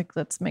about. Like,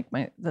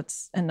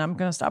 and I'm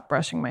going to stop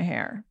brushing my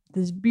hair.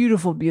 This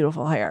beautiful,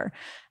 beautiful hair.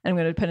 And I'm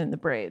going to put in the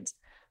braids.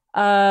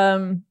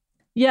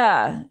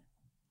 Yeah,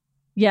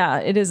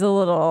 it is a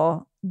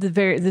little,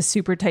 the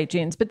super tight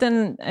jeans, but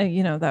then,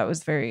 that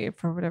was very,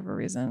 for whatever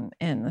reason,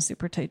 in the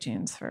super tight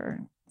jeans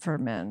for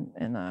men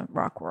in the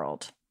rock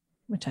world,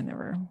 which I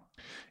never understood.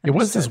 It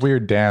was this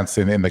weird dance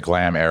in the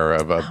glam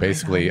era of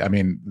basically, I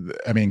mean,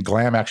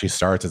 glam actually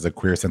starts as a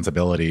queer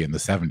sensibility in the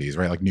 70s,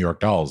 right? Like New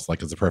York Dolls,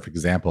 like is a perfect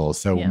example.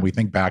 So when we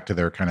think back to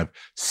their kind of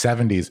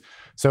 70s.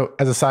 So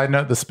as a side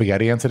note, the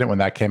spaghetti incident, when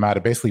that came out,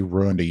 it basically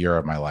ruined a year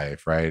of my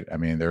life, right? I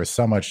mean, there was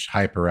so much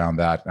hype around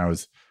that. And I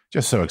was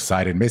just so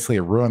excited. And basically,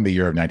 it ruined the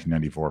year of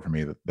 1994 for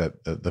me,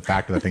 that the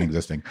fact of the thing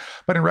existing.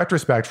 But in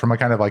retrospect, from a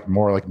kind of like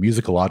more like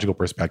musicological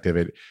perspective,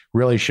 it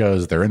really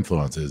shows their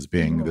influences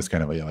being this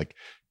kind of like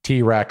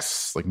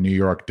T-Rex, like New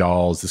York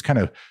Dolls, this kind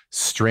of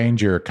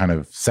stranger kind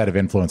of set of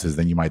influences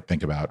than you might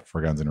think about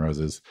for Guns N'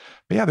 Roses.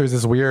 But yeah, there's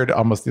this weird,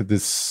 almost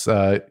this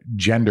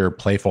gender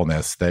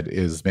playfulness that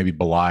is maybe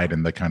belied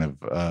in the kind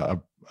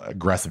of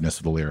aggressiveness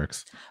of the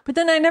lyrics. But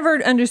then I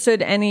never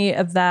understood any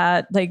of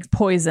that, like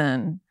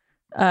Poison.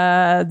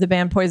 The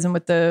band Poison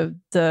with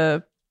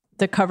the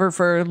cover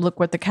for Look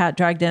What the Cat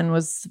Dragged In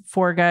was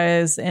 4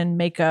 guys in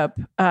makeup.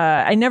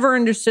 I never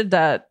understood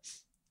that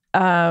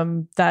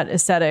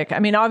aesthetic. I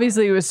mean,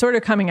 obviously it was sort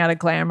of coming out of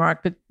glam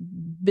rock, but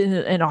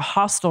in a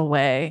hostile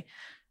way.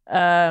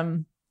 I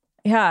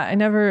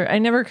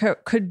never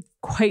could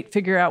quite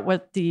figure out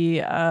what the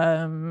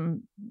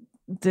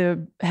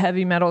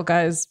heavy metal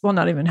guys, well,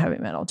 not even heavy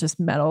metal, just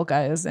metal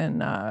guys in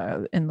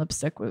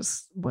lipstick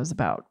was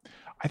about.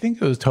 I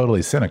think it was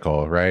totally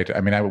cynical, right? I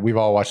mean, we've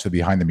all watched the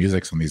behind the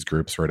musics on these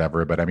groups or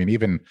whatever, but I mean,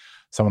 even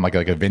someone like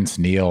a Vince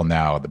Neil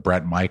now, the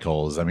Bret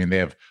Michaels, I mean, they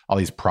have all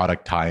these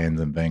product tie-ins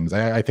and things.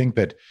 I think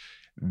that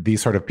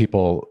these sort of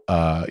people,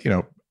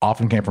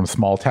 often came from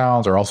small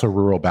towns or also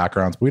rural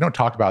backgrounds, but we don't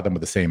talk about them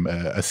with the same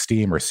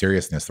esteem or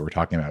seriousness that we're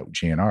talking about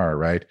GNR,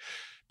 right?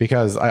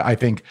 Because I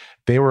think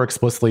they were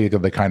explicitly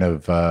the kind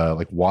of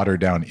like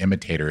watered down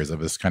imitators of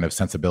this kind of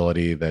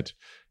sensibility that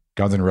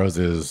Guns N'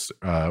 Roses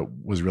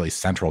was really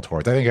central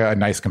towards. I think a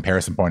nice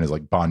comparison point is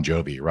like Bon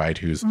Jovi, right?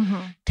 Who's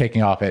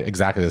taking off at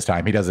exactly this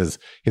time. He does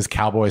his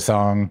cowboy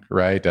song,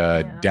 right?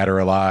 Dead or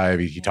Alive.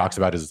 He talks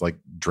about his like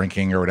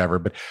drinking or whatever,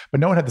 but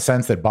no one had the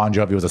sense that Bon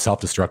Jovi was a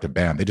self-destructive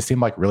band. They just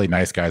seemed like really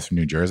nice guys from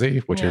New Jersey,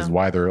 which is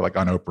why they're like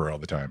on Oprah all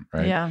the time,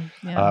 right?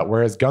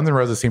 Whereas Guns N'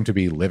 Roses seem to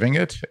be living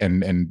it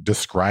and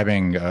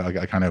describing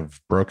a kind of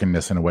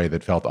brokenness in a way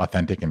that felt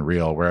authentic and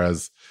real.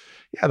 Whereas,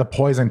 the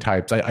Poison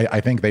types,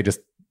 I think they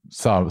just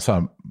saw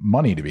some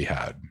money to be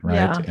had,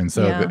 right? And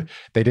so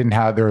they didn't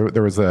have,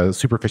 there was a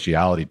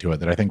superficiality to it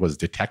that I think was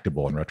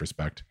detectable in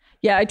retrospect.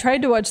 Yeah, I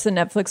tried to watch the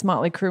Netflix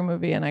Motley Crue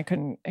movie and I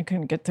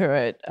couldn't get through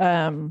it.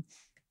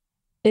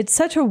 It's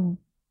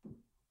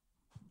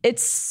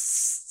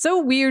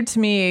so weird to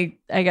me.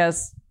 I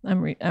guess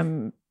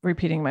I'm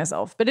repeating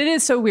myself, but it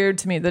is so weird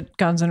to me that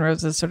Guns N'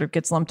 Roses sort of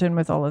gets lumped in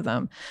with all of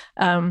them.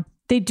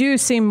 They do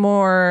seem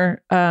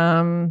more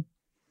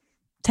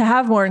to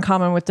have more in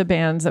common with the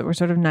bands that were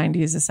sort of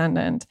 90s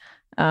ascendant,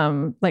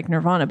 like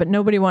Nirvana, but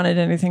nobody wanted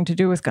anything to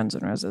do with Guns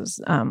N' Roses.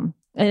 And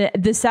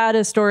the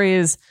saddest story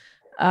is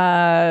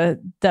that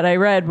I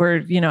read were,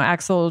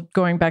 Axl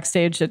going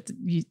backstage at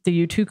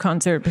the U2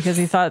 concert because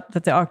he thought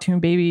that the Octoon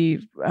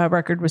Baby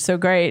record was so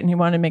great and he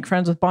wanted to make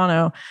friends with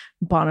Bono.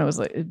 Bono was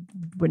like,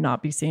 would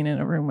not be seen in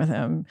a room with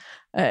him.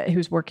 He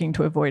was working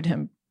to avoid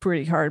him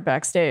pretty hard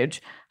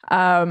backstage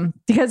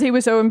because he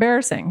was so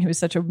embarrassing. He was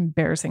such an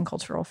embarrassing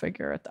cultural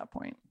figure at that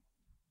point.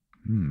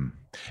 And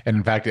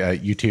in fact,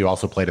 U2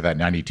 also played at that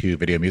 92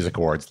 Video Music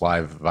Awards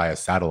live via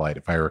satellite,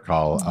 if I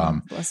recall.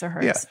 Bless their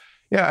hearts.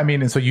 Yeah, I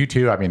mean, and so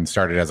U2,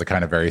 started as a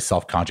kind of very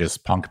self-conscious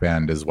punk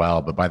band as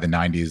well. But by the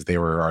 90s, they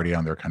were already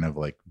on their kind of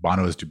like,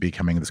 Bono was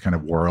becoming this kind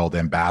of world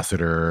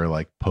ambassador,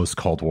 like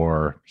post-Cold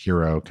War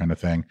hero kind of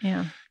thing.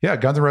 Yeah,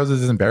 Guns N'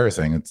 Roses is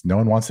embarrassing. No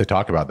one wants to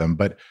talk about them,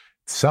 but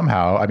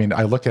somehow,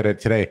 I looked at it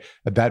today,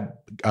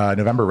 that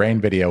November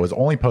Rain video was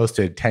only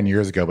posted 10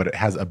 years ago, but it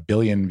has 1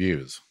 billion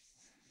views,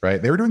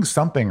 right? They were doing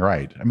something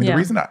right. The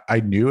reason I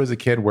knew as a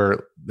kid where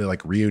the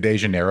like Rio de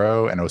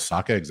Janeiro and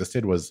Osaka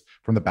existed was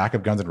from the back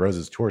of Guns N'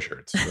 Roses tour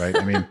shirts, right?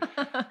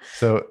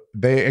 So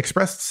they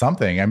expressed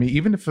something.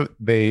 Even if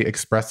they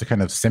expressed a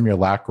kind of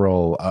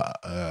simulacral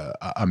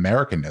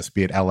Americanness,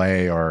 be it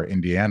LA or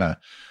Indiana,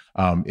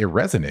 it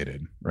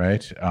resonated,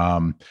 right?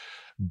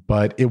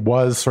 But it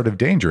was sort of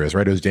dangerous,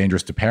 right? It was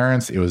dangerous to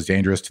parents. It was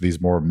dangerous to these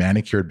more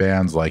manicured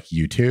bands like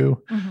U2.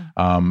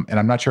 And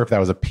I'm not sure if that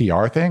was a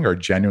PR thing or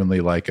genuinely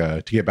like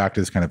to get back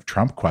to this kind of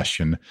Trump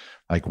question,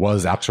 like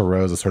was Axl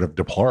Rose a sort of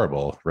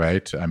deplorable,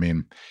 right?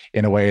 In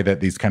a way that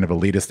these kind of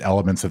elitist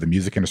elements of the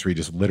music industry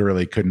just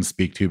literally couldn't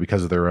speak to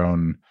because of their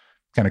own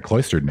kind of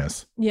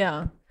cloisteredness.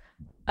 Yeah.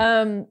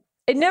 I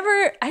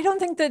don't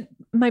think that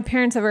my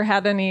parents ever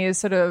had any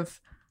sort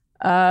of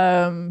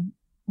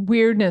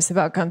weirdness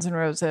about Guns N'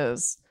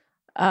 Roses,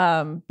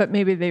 but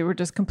maybe they were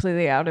just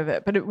completely out of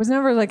it. But it was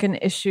never like an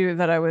issue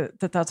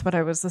that's what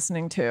I was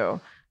listening to.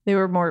 They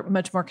were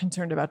much more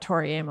concerned about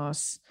Tori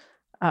Amos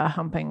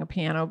humping a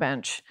piano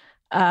bench.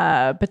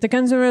 But the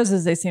Guns N'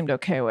 Roses they seemed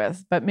okay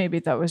with. But maybe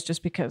that was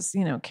just because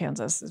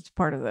Kansas is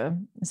part of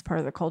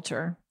the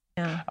culture.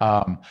 Yeah.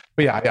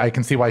 But yeah, I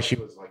can see why she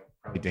was like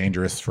probably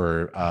dangerous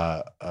for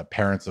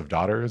parents of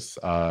daughters,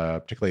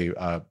 particularly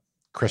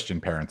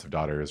Christian parents of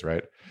daughters,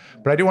 right?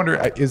 But I do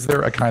wonder, is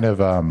there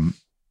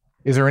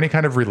any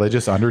kind of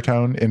religious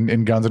undertone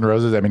in Guns N'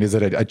 Roses? Is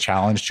it a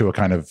challenge to a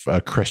kind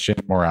of Christian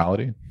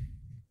morality?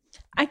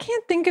 I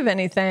can't think of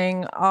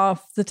anything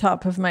off the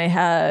top of my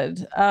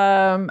head.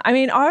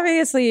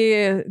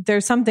 Obviously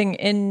there's something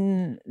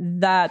in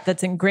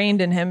that's ingrained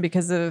in him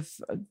because of,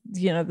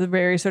 the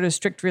very sort of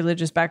strict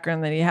religious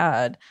background that he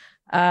had.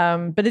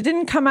 But it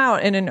didn't come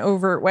out in an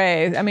overt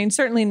way.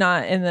 Certainly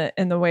not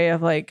in the way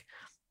of like,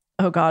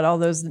 oh God, all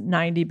those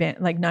 90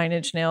 like Nine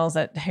Inch Nails,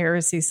 that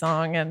Heresy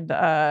song and,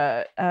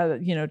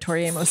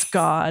 Tori Amos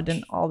God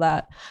and all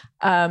that.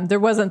 There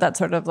wasn't that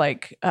sort of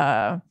like,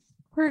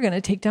 we're going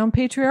to take down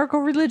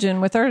patriarchal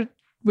religion with our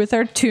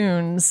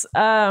tunes.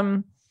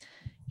 Can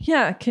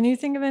you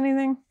think of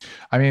anything?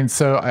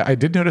 So I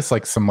did notice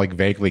like some like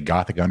vaguely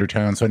gothic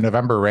undertones. So in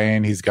November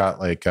Rain, he's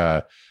got like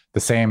the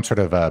same sort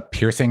of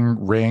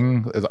piercing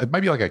ring. It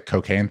might be like a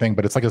cocaine thing,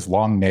 but it's like this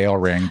long nail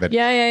ring that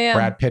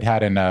Brad Pitt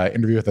had in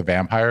Interview with the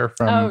Vampire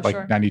from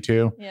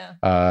 92.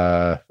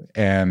 Yeah.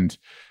 And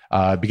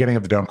beginning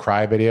of the Don't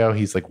Cry video,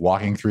 he's like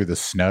walking through the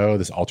snow,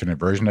 this alternate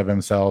version of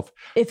himself.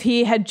 If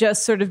he had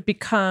just sort of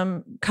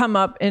come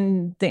up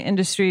in the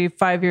industry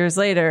 5 years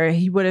later,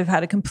 he would have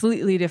had a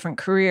completely different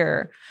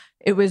career.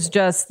 It was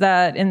just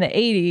that in the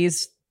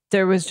 80s,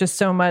 there was just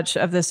so much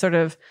of this sort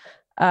of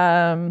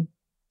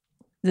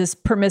this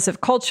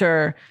permissive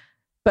culture,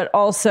 but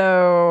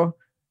also,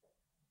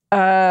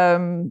 I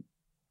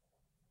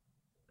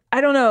don't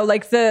know,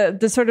 like the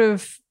sort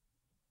of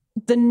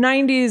the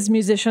 90s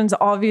musicians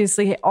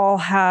obviously all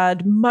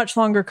had much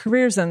longer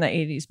careers than the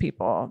 80s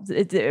people.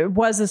 It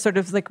was a sort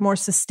of like more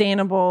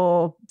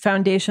sustainable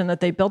foundation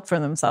that they built for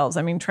themselves.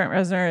 Trent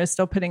Reznor is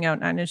still putting out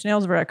Nine Inch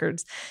Nails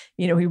records.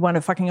 He won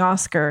a fucking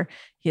Oscar.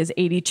 He has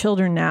 80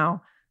 children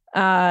now.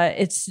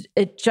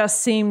 It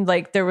just seemed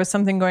like there was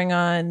something going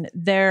on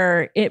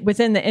there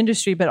within the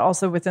industry, but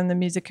also within the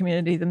music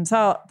community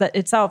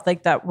itself,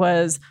 like that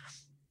was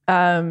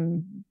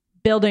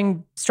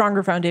building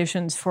stronger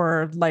foundations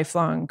for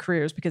lifelong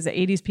careers. Because the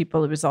 80s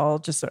people, it was all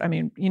just, I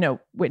mean,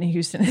 Whitney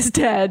Houston is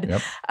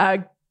dead.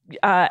 Yep.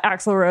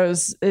 Axl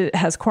Rose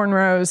has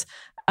cornrows.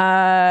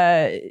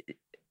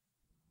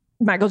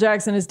 Michael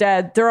Jackson is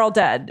dead. They're all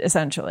dead,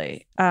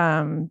 essentially.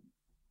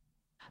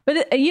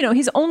 But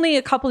he's only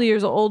a couple of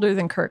years older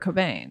than Kurt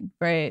Cobain,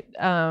 right?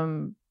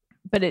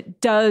 But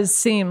it does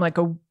seem like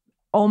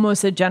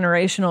almost a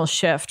generational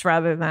shift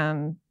rather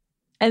than,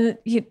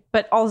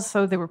 but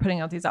also they were putting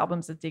out these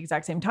albums at the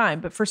exact same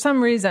time. But for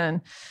some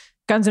reason,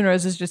 Guns N'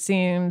 Roses just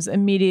seems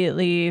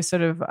immediately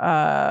sort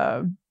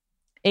of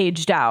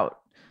aged out,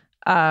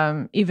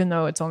 even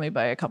though it's only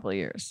by a couple of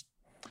years.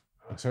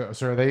 So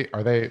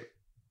are they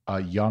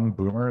young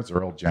boomers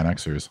or old Gen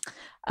Xers?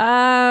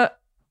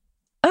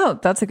 Oh,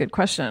 that's a good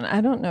question. I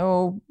don't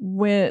know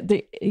when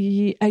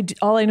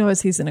all I know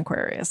is he's an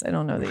Aquarius. I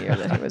don't know the year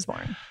that he was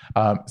born.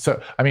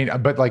 Literally,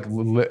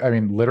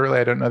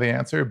 I don't know the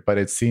answer, but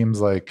it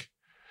seems like,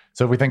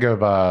 so if we think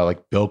of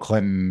like Bill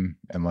Clinton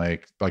and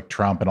like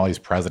Trump and all these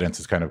presidents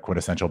as kind of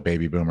quintessential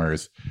baby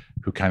boomers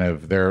who kind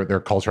of their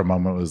cultural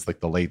moment was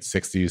like the late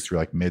 60s through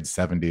like mid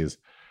 70s.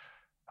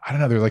 I don't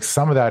know. There's like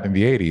some of that in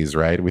the 80s,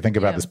 right? We think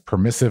about this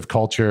permissive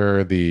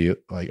culture, the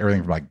like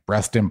everything from like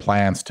breast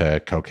implants to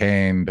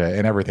cocaine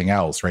and everything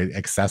else, right?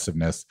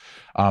 Excessiveness.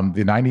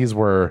 The 90s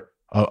were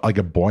like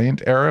a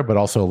buoyant era, but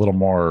also a little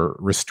more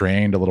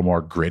restrained, a little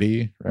more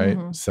gritty, right?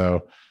 Mm-hmm.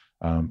 So,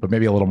 but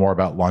maybe a little more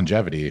about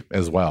longevity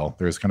as well.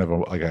 There's kind of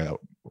a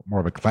more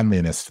of a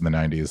cleanliness to the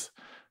 90s.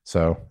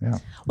 So, yeah.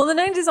 Well,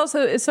 the 90s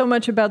also is so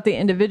much about the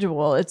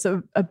individual. It's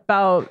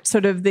about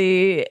sort of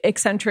the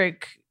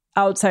eccentric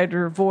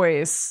outsider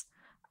voice,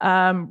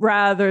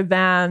 rather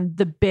than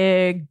the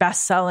big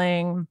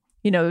best-selling,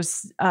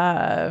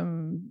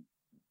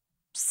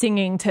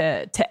 singing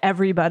to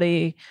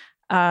everybody.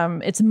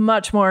 It's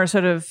much more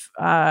sort of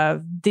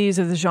these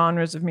are the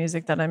genres of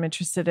music that I'm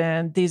interested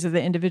in. These are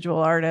the individual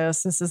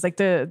artists. This is like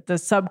the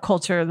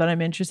subculture that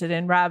I'm interested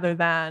in, rather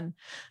than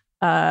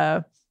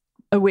a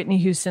Whitney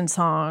Houston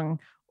song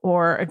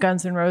or a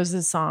Guns N'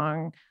 Roses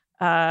song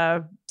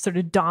sort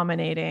of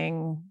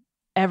dominating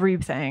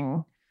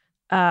everything.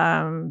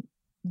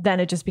 Then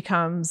it just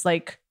becomes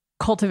like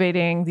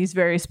cultivating these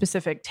very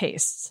specific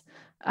tastes,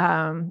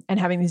 and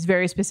having these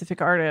very specific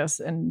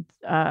artists and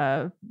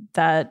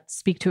that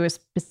speak to a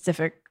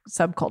specific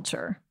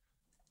subculture.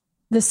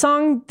 The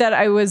song that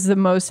I was the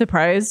most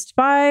surprised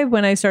by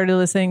when I started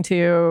listening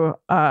to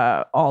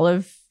all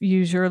of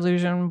Use Your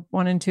Illusion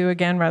 1 and 2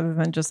 again, rather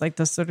than just like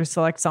the sort of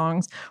select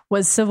songs,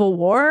 was Civil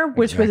War,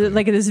 which was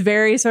like this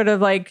very sort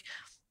of like,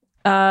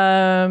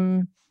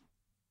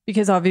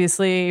 because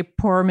obviously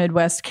poor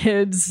Midwest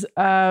kids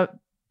are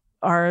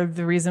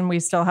the reason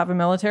we still have a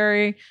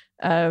military,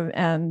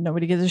 and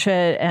nobody gives a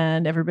shit,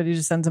 and everybody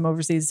just sends them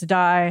overseas to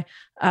die.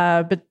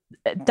 But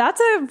that's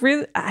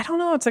I don't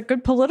know, it's a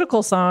good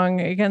political song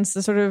against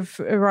the sort of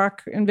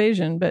Iraq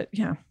invasion, but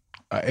yeah.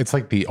 It's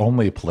like the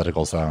only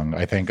political song,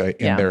 I think,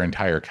 in their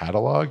entire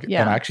catalog.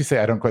 Yeah. And I actually say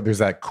I don't quite, there's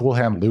that Cool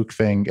Hand Luke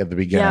thing at the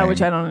beginning. Yeah,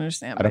 which I don't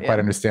understand. I don't quite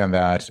understand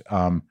that.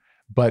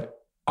 But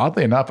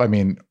oddly enough, I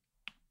mean,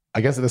 I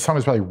guess the song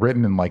was probably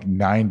written in like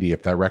 90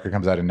 if that record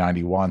comes out in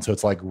 91. So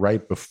it's like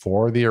right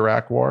before the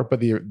Iraq War. But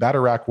that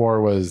Iraq War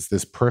was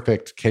this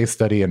perfect case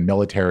study in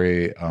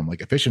military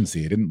like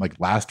efficiency. It didn't like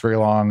last very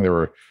long. There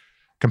were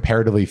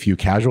comparatively few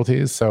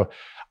casualties. So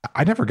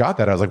I never got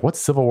that. I was like, what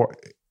Civil War?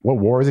 What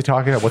war is he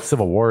talking about? What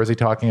Civil War is he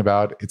talking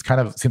about? It's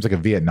kind of seems like a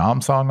Vietnam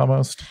song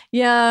almost.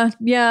 Yeah.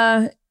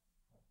 Yeah.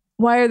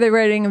 Why are they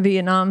writing a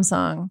Vietnam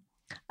song?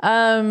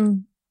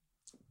 And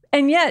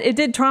yet it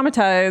did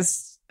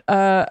traumatize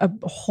a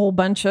whole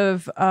bunch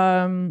of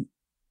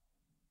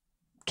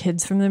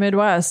kids from the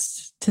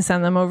Midwest to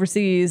send them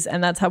overseas.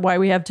 And that's why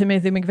we have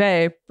Timothy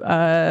McVeigh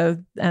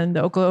and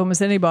the Oklahoma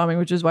City bombing,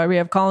 which is why we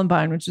have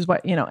Columbine, which is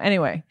why,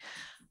 anyway.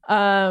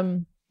 Yeah.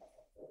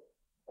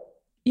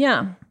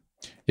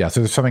 Yeah.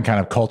 So there's something kind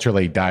of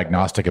culturally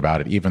diagnostic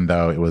about it, even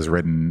though it was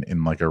written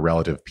in like a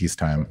relative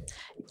peacetime.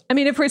 I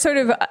mean, if we're sort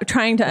of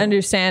trying to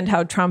understand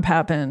how Trump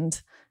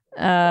happened,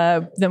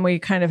 then we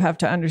kind of have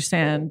to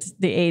understand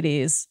the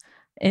 80s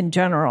in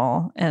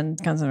general,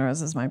 and Guns N'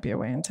 Roses might be a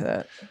way into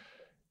it.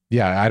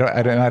 Yeah, I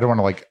don't want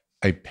to like,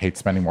 I hate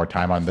spending more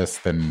time on this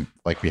than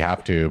like we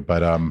have to,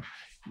 but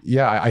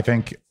yeah, I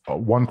think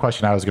one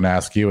question I was going to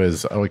ask you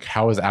is like,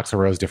 how is Axl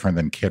Rose different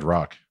than Kid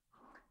Rock?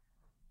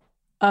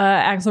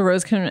 Axl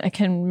Rose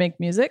can make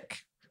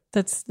music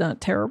that's not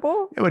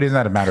terrible. Isn't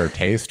that a matter of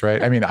taste,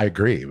 right? I mean, I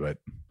agree, but.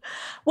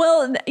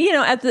 Well,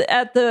 at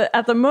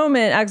the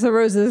moment, Axl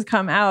Rose has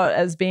come out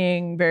as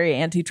being very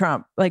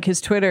anti-Trump. Like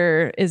his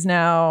Twitter is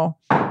now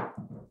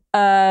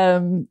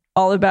all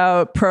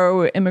about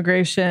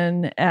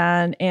pro-immigration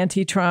and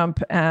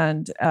anti-Trump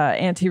and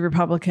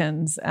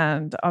anti-Republicans.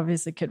 And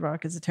obviously Kid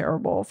Rock is a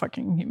terrible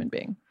fucking human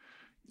being.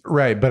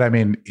 Right, but I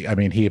mean,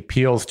 he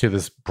appeals to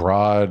this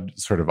broad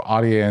sort of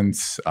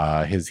audience.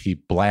 He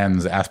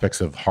blends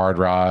aspects of hard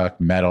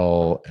rock,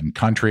 metal, and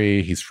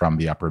country. He's from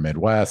the Upper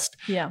Midwest.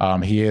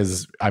 Yeah. He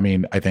is. I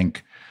mean, I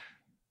think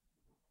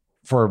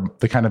for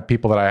the kind of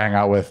people that I hang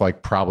out with,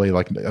 like probably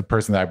like a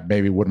person that I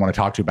maybe wouldn't want to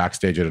talk to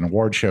backstage at an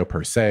award show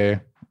per se.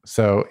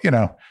 So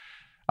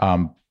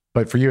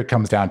but for you, it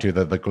comes down to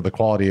the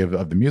quality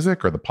of the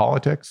music or the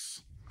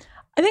politics.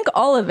 I think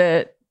all of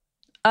it.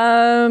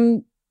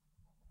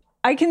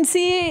 I can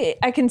see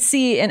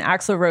in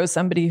Axl Rose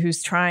somebody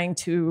who's trying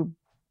to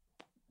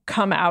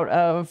come out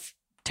of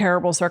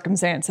terrible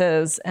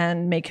circumstances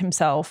and make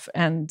himself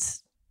and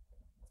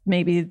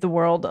maybe the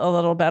world a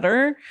little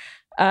better.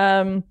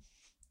 I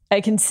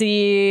can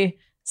see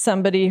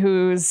somebody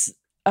who's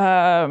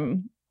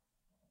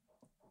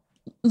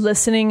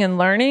listening and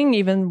learning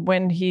even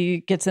when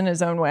he gets in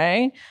his own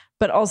way,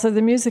 but also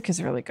the music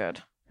is really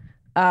good.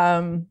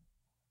 Yeah,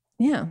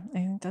 I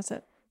think that's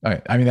it. All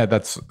right. I mean,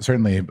 that's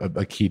certainly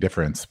a key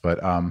difference,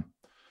 but and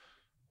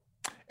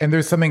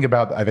there's something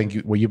about, I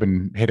think what you've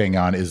been hitting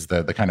on is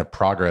the kind of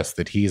progress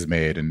that he's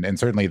made. And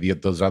certainly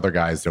those other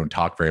guys don't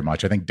talk very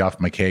much. I think Duff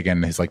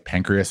McKagan, his like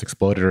pancreas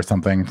exploded or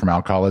something from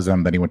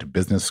alcoholism. Then he went to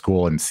business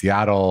school in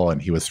Seattle and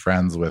he was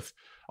friends with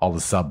all the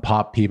Sub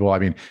Pop people. I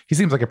mean, he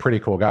seems like a pretty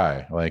cool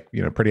guy, like,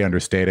 pretty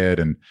understated.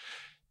 And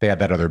they had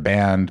that other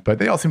band, but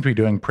they all seem to be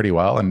doing pretty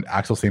well. And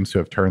Axl seems to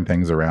have turned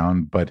things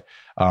around. But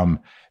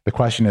the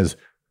question is,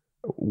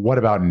 what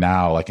about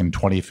now, like in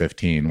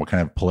 2015, what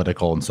kind of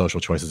political and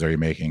social choices are you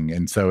making?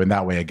 And so in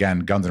that way, again,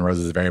 Guns N'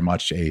 Roses is very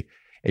much a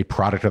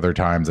product of their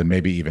times and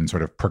maybe even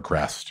sort of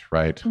progressed,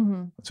 right?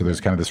 Mm-hmm. So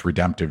there's kind of this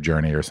redemptive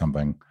journey or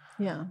something.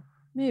 Yeah,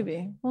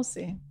 maybe. We'll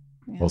see.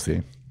 Yeah. We'll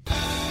see.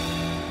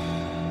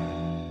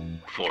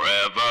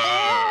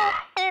 Forever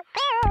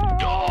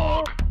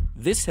Dog.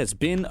 This has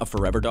been a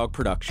Forever Dog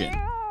production.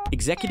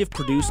 Executive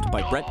produced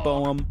by Brett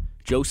Boehm,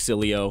 Joe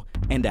Cilio,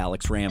 and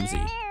Alex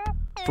Ramsey.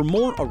 For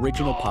more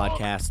original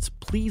podcasts,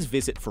 please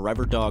visit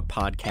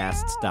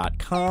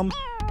foreverdogpodcasts.com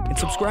and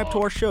subscribe to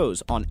our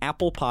shows on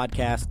Apple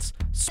Podcasts,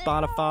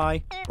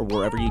 Spotify, or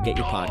wherever you get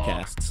your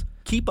podcasts.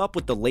 Keep up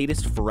with the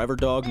latest Forever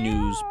Dog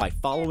news by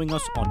following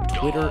us on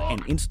Twitter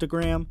and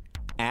Instagram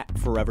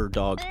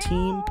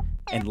 @ForeverDogTeam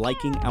and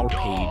liking our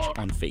page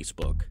on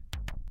Facebook.